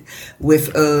visit with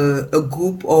a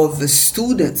group of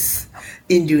students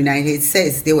in the United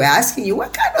States, they were asking you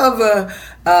what kind of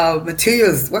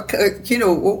materials, what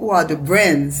are the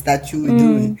brands that you were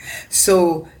doing.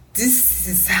 So this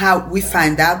is how we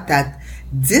find out that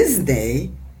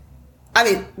Disney. I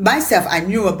mean, myself, I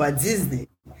knew about Disney,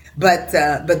 but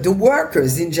the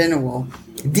workers in general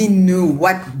didn't know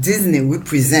what Disney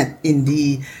represent in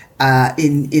the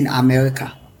in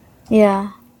America.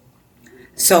 Yeah.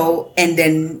 So, and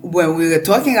then when we were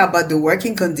talking about the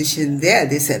working condition there,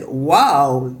 they said,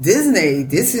 wow, Disney,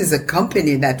 this is a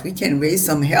company that we can raise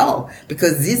some hell,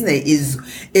 because Disney is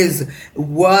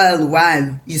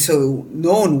worldwide, is so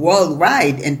known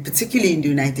worldwide, and particularly in the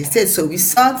United States. So they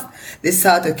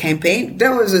started a campaign.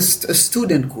 There was a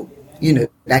student group,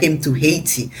 that came to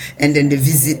Haiti, and then they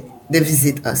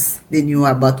visit us. They knew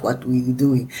about what we were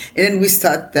doing. And then we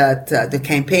start the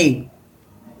campaign.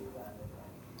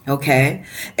 Okay,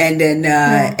 and then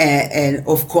and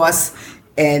of course,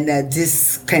 and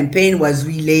this campaign was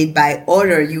relayed by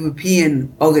other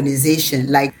European organizations,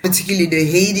 like particularly the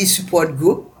Haiti Support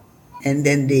Group. and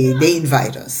then they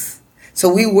invite us.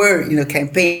 So we were,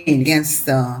 campaigning against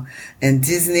and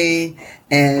Disney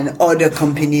and other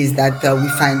companies that we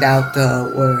find out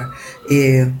were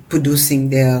producing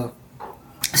their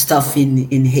stuff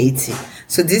in Haiti.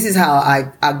 So this is how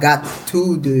I got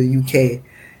to the UK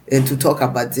to talk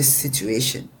about this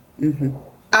situation. Mm-hmm.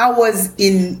 I was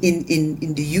in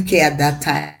the UK at that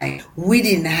time. We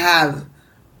didn't have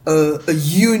a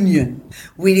union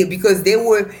really, because they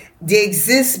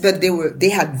exist, but they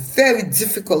had very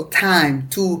difficult time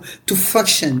to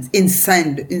function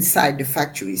inside the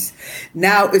factories.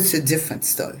 Now it's a different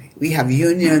story. We have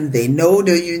union. They know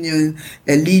the union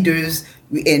leaders,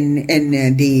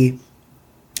 and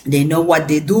they know what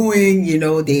they're doing.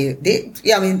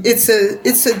 I mean, it's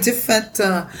a different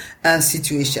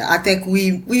situation. I think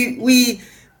we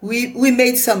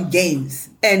made some gains.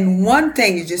 And one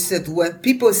thing you just said, when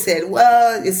people said,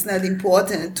 well, it's not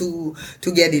important to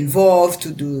get involved,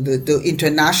 to do the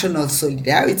international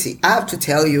solidarity, I have to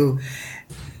tell you,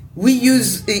 we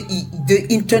use the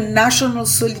international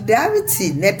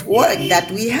solidarity network that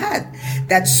we had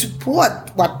that support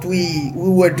what we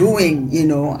were doing,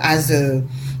 as a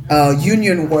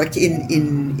union work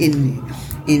in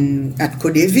at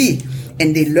Codevi,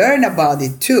 and they learn about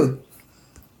it too,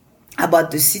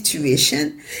 about the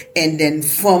situation. And then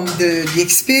from the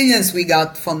experience we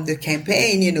got from the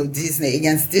campaign, Disney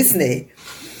against Disney,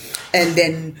 and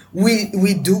then we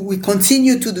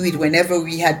continue to do it whenever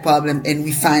we had problem, and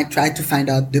we try to find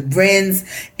out the brands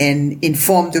and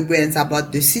inform the brands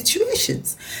about the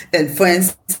situations. And for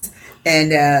instance,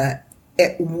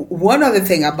 one other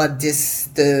thing about this,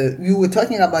 you were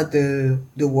talking about the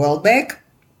World Bank.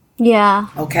 Yeah.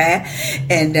 Okay.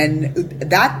 And then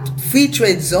that free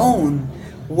trade zone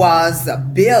was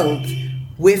built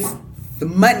with the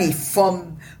money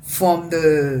from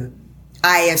the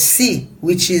IFC,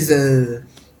 which is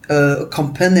a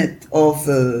component of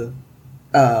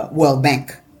World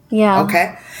Bank. Yeah.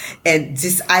 Okay. And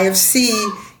this IFC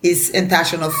is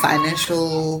International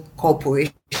Financial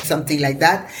Corporation, something like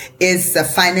that, is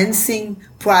financing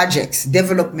projects,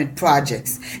 development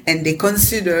projects, and they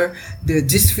consider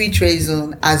this free trade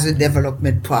zone as a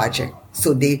development project.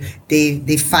 So they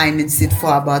finance it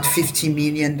for about $50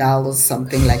 million,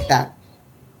 something like that.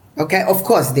 Okay, of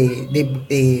course, the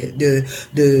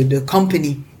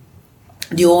company,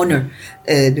 the owner,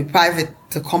 the private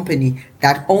company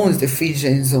that owns the free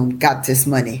trade zone got this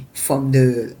money from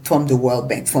the World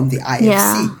Bank, from the IFC.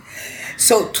 Yeah.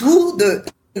 So through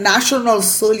the national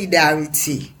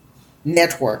solidarity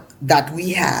network that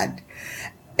we had,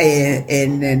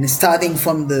 and starting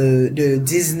from the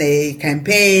Disney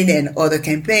campaign and other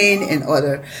campaign and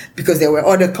other, because there were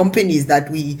other companies that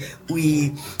we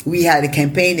had a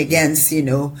campaign against,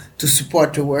 to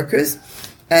support the workers.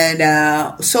 And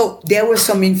so there was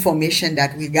some information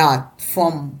that we got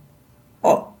from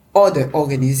other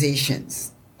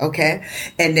organizations, okay?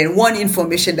 And then one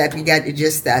information that we got is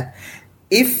just that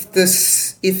if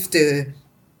the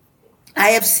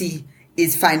IFC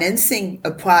is financing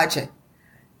a project,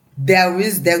 there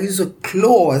is a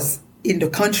clause in the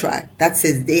contract that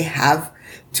says they have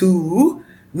to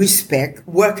respect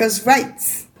workers'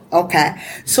 rights, okay?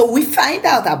 So we find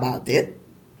out about it,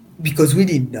 because we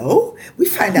didn't know. We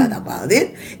find out about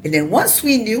it, and then once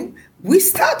we knew, we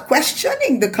start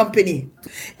questioning the company.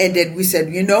 And then we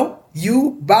said,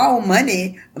 you borrow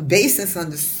money based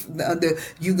on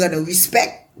you're going to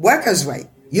respect workers' rights.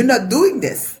 You're not doing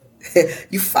this.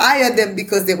 You fired them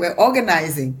because they were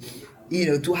organizing,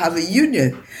 to have a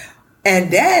union.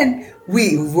 And then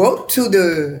we wrote to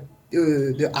the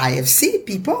IFC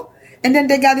people, and then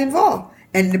they got involved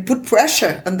and they put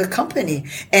pressure on the company.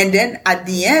 And then at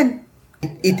the end,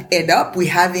 it ended up we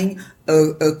having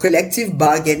a collective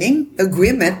bargaining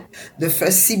agreement, the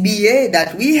first CBA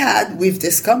that we had with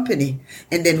this company.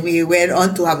 And then we went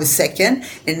on to have a second,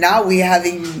 and now we're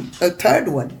having a third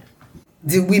one.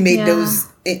 We made those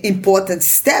important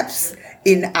steps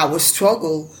in our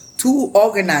struggle to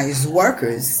organize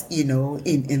workers, in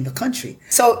the country.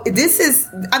 So this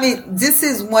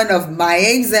is one of my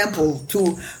examples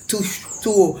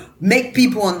to make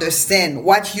people understand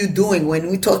what you're doing when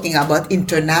we're talking about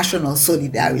international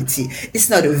solidarity. It's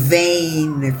not a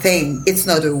vain thing. It's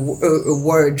not a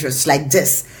word just like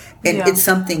this. And it's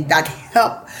something that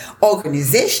help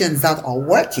organizations that are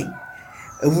working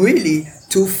really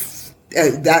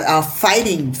that are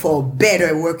fighting for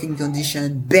better working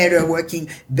conditions, better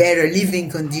living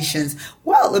conditions.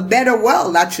 Well, a better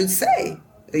world, I should say,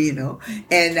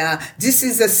 And this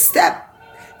is a step.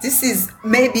 This is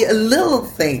maybe a little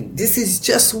thing. This is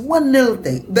just one little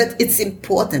thing, but it's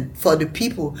important for the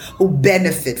people who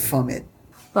benefit from it.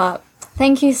 But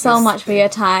Thank you so much for your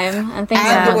time, and thank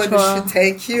you so much for...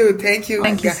 Thank you. Thank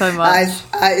you so much.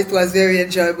 It was very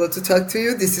enjoyable to talk to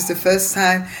you. This is the first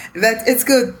time that it's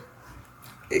good.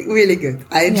 Really good.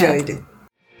 I enjoyed it.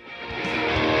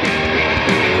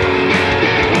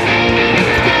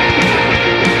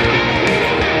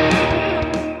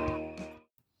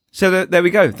 So there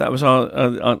we go. That was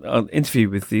our interview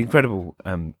with the incredible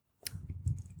Yannick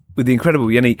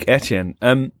Etienne.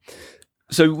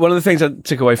 So one of the things I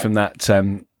took away from that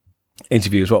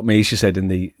interview is what Misha said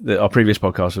in our previous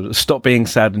podcast: was stop being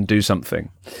sad and do something.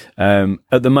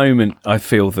 At the moment, I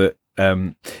feel that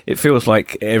it feels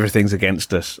like everything's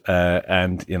against us,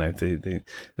 and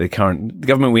the current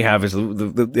government we have is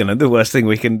the worst thing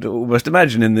we can almost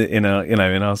imagine in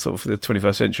our sort of the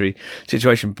 21st century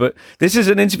situation. But this is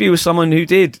an interview with someone who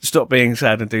did stop being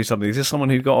sad and do something. This is someone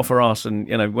who got off her ass and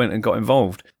went and got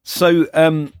involved. So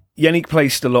Yannick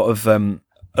placed a lot of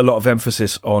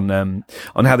emphasis on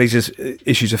how these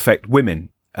issues affect women.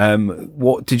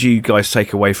 What did you guys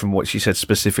take away from what she said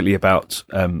specifically about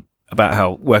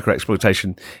how worker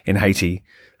exploitation in Haiti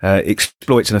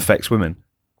exploits and affects women?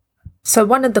 So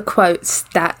one of the quotes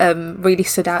that really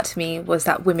stood out to me was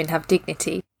that women have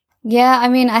dignity. Yeah, I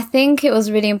mean, I think it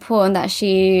was really important that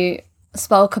she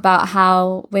spoke about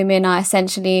how women are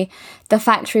essentially, the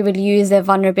factory will use their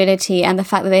vulnerability and the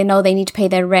fact that they know they need to pay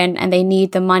their rent and they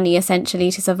need the money essentially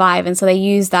to survive. And so they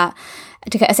use that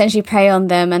to essentially prey on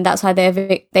them, and that's why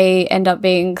they end up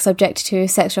being subjected to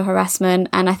sexual harassment.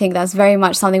 And I think that's very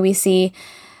much something we see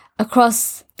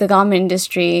across the garment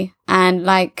industry. And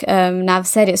like Nav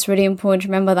said, it's really important to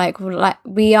remember like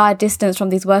we are distanced from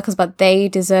these workers, but they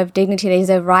deserve dignity, they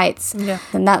deserve rights. Yeah.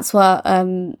 And that's what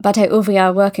Batay Ouvriye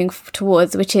are working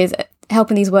towards, which is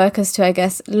helping these workers to, I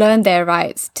guess, learn their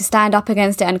rights, to stand up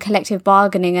against it, and collective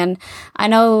bargaining. And I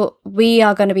know we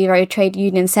are going to be very trade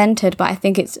union centered, but I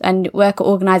think and worker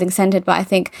organizing centered, but I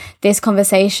think this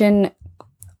conversation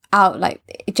out like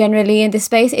generally in this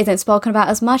space isn't spoken about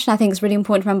as much. And I think it's really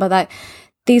important to remember that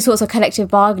these sorts of collective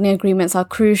bargaining agreements are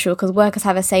crucial because workers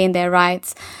have a say in their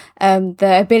rights.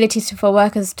 The ability for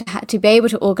workers to be able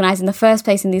to organise in the first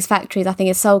place in these factories, I think,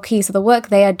 is so key. So the work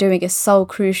they are doing is so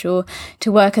crucial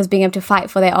to workers being able to fight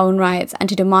for their own rights and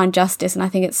to demand justice. And I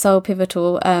think it's so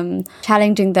pivotal.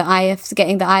 Challenging the IFs,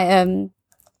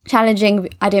 challenging,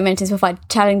 I didn't mention this before,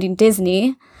 challenging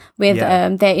Disney with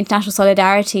their international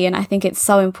solidarity. And I think it's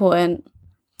so important.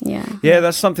 Yeah,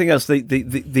 that's something else.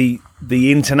 The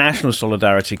international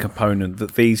solidarity component,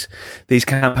 that these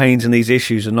campaigns and these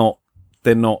issues are not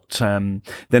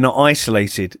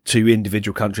isolated to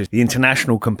individual countries. The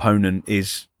international component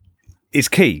is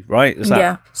key, right?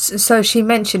 So she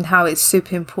mentioned how it's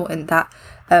super important that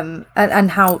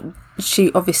and how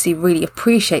she obviously really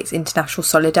appreciates international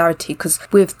solidarity, because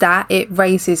with that it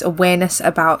raises awareness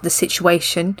about the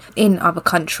situation in other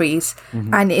countries,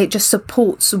 and it just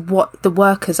supports what the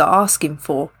workers are asking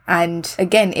for. And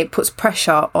again, it puts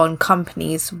pressure on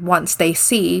companies once they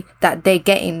see that they're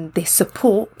getting this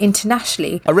support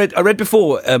internationally. I read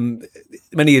before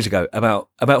many years ago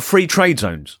about free trade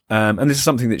zones, and this is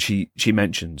something that she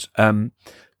mentions.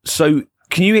 So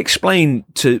can you explain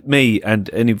to me and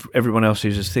everyone else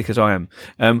who's as thick as I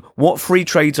am, what free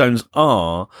trade zones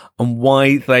are and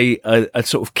why they are a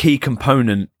sort of key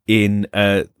component in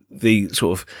the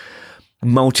sort of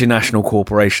multinational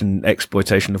corporation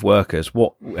exploitation of workers,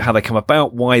 how they come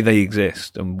about, why they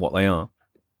exist, and what they are?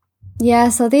 Yeah,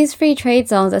 so these free trade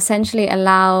zones essentially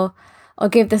allow or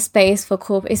give the space for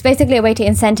it's basically a way to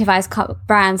incentivize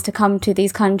brands to come to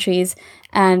these countries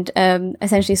and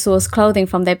essentially source clothing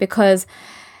from there, because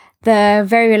they're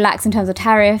very relaxed in terms of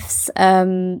tariffs.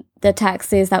 The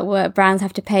taxes that brands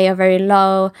have to pay are very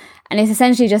low, and it's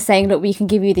essentially just saying, look, we can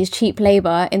give you this cheap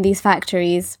labor in these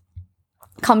factories,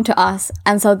 come to us.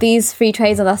 And so these free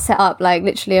trade zones are set up like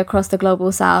literally across the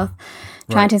global south,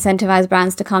 trying to incentivize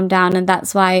brands to come down, and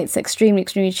that's why it's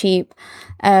extremely cheap.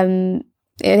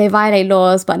 They violate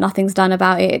laws, but nothing's done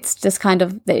about it. It's just kind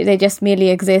of, they just merely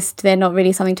exist. They're not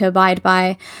really something to abide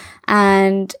by.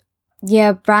 And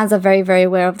yeah, brands are very, very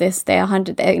aware of this.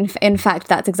 In fact,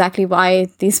 that's exactly why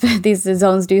these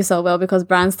zones do so well, because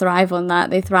brands thrive on that.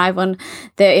 They thrive on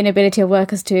the inability of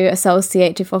workers to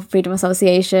associate, for freedom of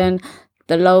association,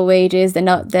 the low wages,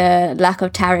 the lack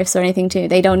of tariffs or anything.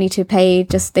 They don't need to pay.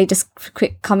 They just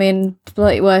come in,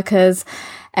 exploit workers,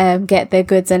 get their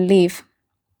goods and leave.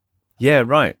 Yeah,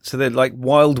 right. So they're like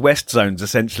Wild West zones,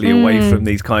 essentially, away from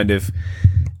these kind of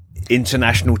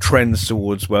international trends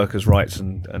towards workers' rights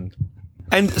and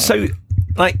so,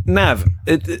 like, Nav,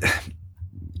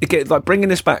 again, like bringing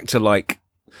this back to, like,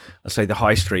 I say the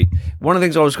high street. One of the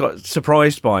things I was quite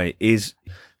surprised by is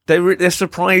they're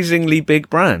surprisingly big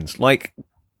brands. Like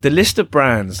the list of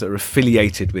brands that are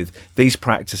affiliated with these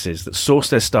practices that source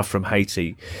their stuff from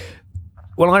Haiti.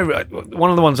 Well, some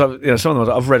of the ones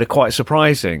I've read are quite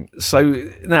surprising.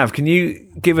 So, Nav, can you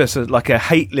give us a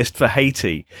hate list for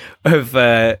Haiti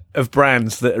of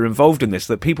brands that are involved in this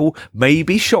that people may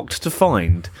be shocked to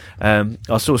find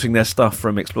are sourcing their stuff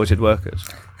from exploited workers?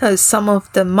 Some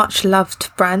of the much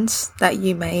loved brands that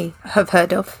you may have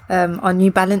heard of are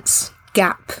New Balance,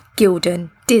 Gap,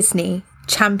 Gildan, Disney,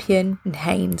 Champion, and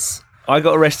Hanes. I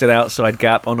got arrested outside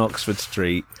Gap on Oxford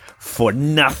Street for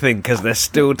nothing because they're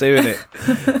still doing it.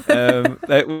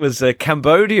 It was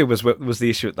Cambodia was the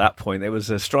issue at that point. There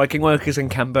was striking workers in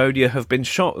Cambodia have been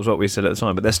shot, was what we said at the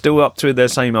time, but they're still up to their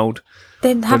same old.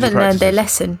 They haven't learned their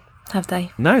lesson, have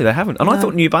they? No, they haven't. And no. I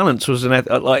thought New Balance was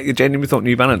genuinely thought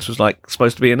New Balance was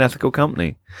supposed to be an ethical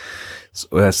company.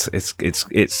 It's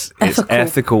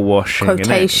ethical washing.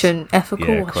 Quotation,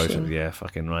 ethical washing. Yeah,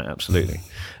 fucking right. Absolutely.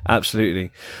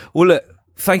 Well, look.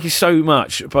 Thank you so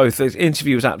much, both. The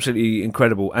interview was absolutely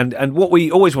incredible, and what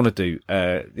we always want to do,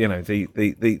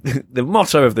 the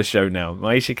motto of the show now,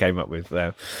 Maisha came up with,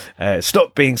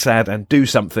 stop being sad and do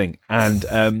something.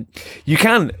 And you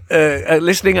can,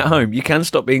 listening at home, you can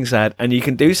stop being sad and you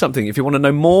can do something. If you want to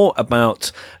know more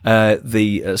about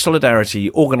the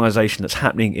Solidarity organisation that's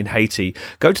happening in Haiti,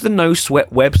 go to the No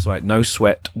Sweat website,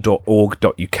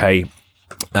 nosweat.org.uk.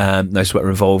 No Sweat are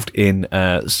involved in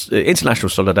international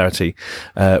solidarity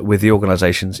with the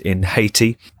organisations in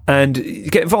Haiti, and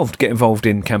get involved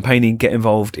in campaigning, get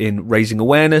involved in raising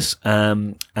awareness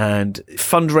and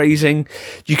fundraising.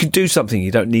 You can do something.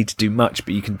 You don't need to do much,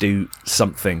 but you can do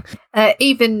something.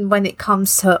 Even when it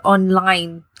comes to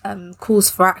online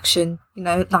calls for action,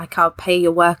 like our Pay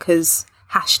Your Workers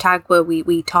hashtag where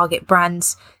we target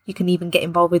brands, you can even get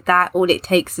involved with that. All it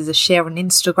takes is a share on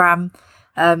Instagram.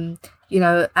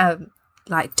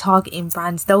 Like targeting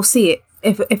brands, they'll see it.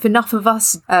 If enough of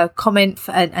us comment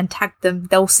and tag them,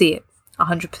 they'll see it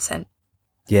 100%.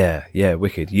 Yeah,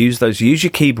 wicked. Use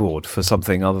your keyboard for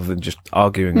something other than just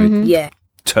arguing with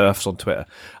TERFs on Twitter.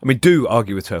 I mean, do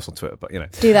argue with TERFs on Twitter, but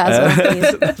do that as well,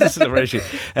 please. This is a issue.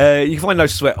 You can find No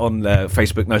Sweat on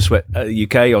Facebook, No Sweat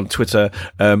UK, on Twitter,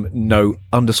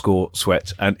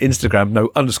 no_sweat, and Instagram,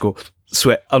 no_sweat_UK.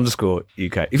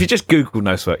 If you just Google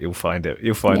No Sweat, you'll find it.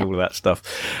 You'll find all of that stuff.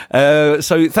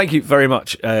 So thank you very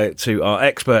much to our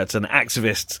experts and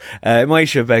activists,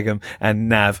 Maisha Begum and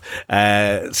Nav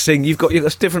Singh. You've got a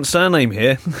different surname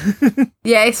here.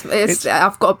 Yeah, it's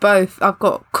I've got both. I've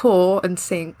got Kaur and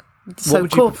Singh. So what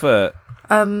would you prefer?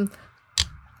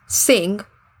 Singh.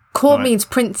 Kaur means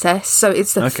princess, so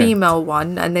it's the female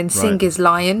one, and then Singh is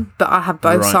lion, but I have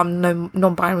both, so I'm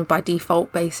non-binary by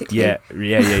default, basically. Yeah,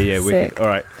 wicked. All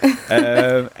right.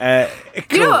 Cool.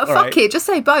 You know what, fuck it, just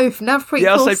say both. Navpreet,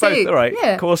 I'll say Singh. both, all right.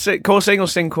 Yeah. Kaur Singh or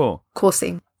Singh Kaur? Kaur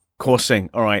Singh. Coursing.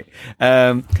 All right.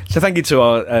 So thank you to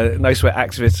our No Sweat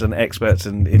activists and experts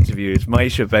and interviewers,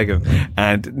 Maisha Begum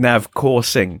and Nav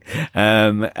Coursing,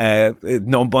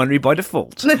 non-binary by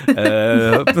default.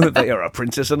 They are a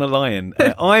princess and a lion.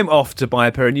 I'm off to buy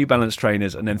a pair of New Balance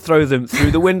trainers and then throw them through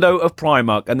the window of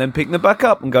Primark and then pick them back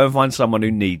up and go and find someone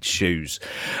who needs shoes.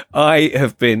 I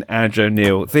have been Andrew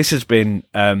O'Neill. This has been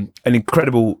an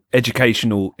incredible,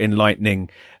 educational, enlightening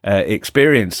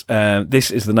experience. This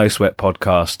is the No Sweat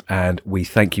podcast, and we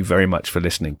thank you very much for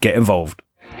listening. Get involved.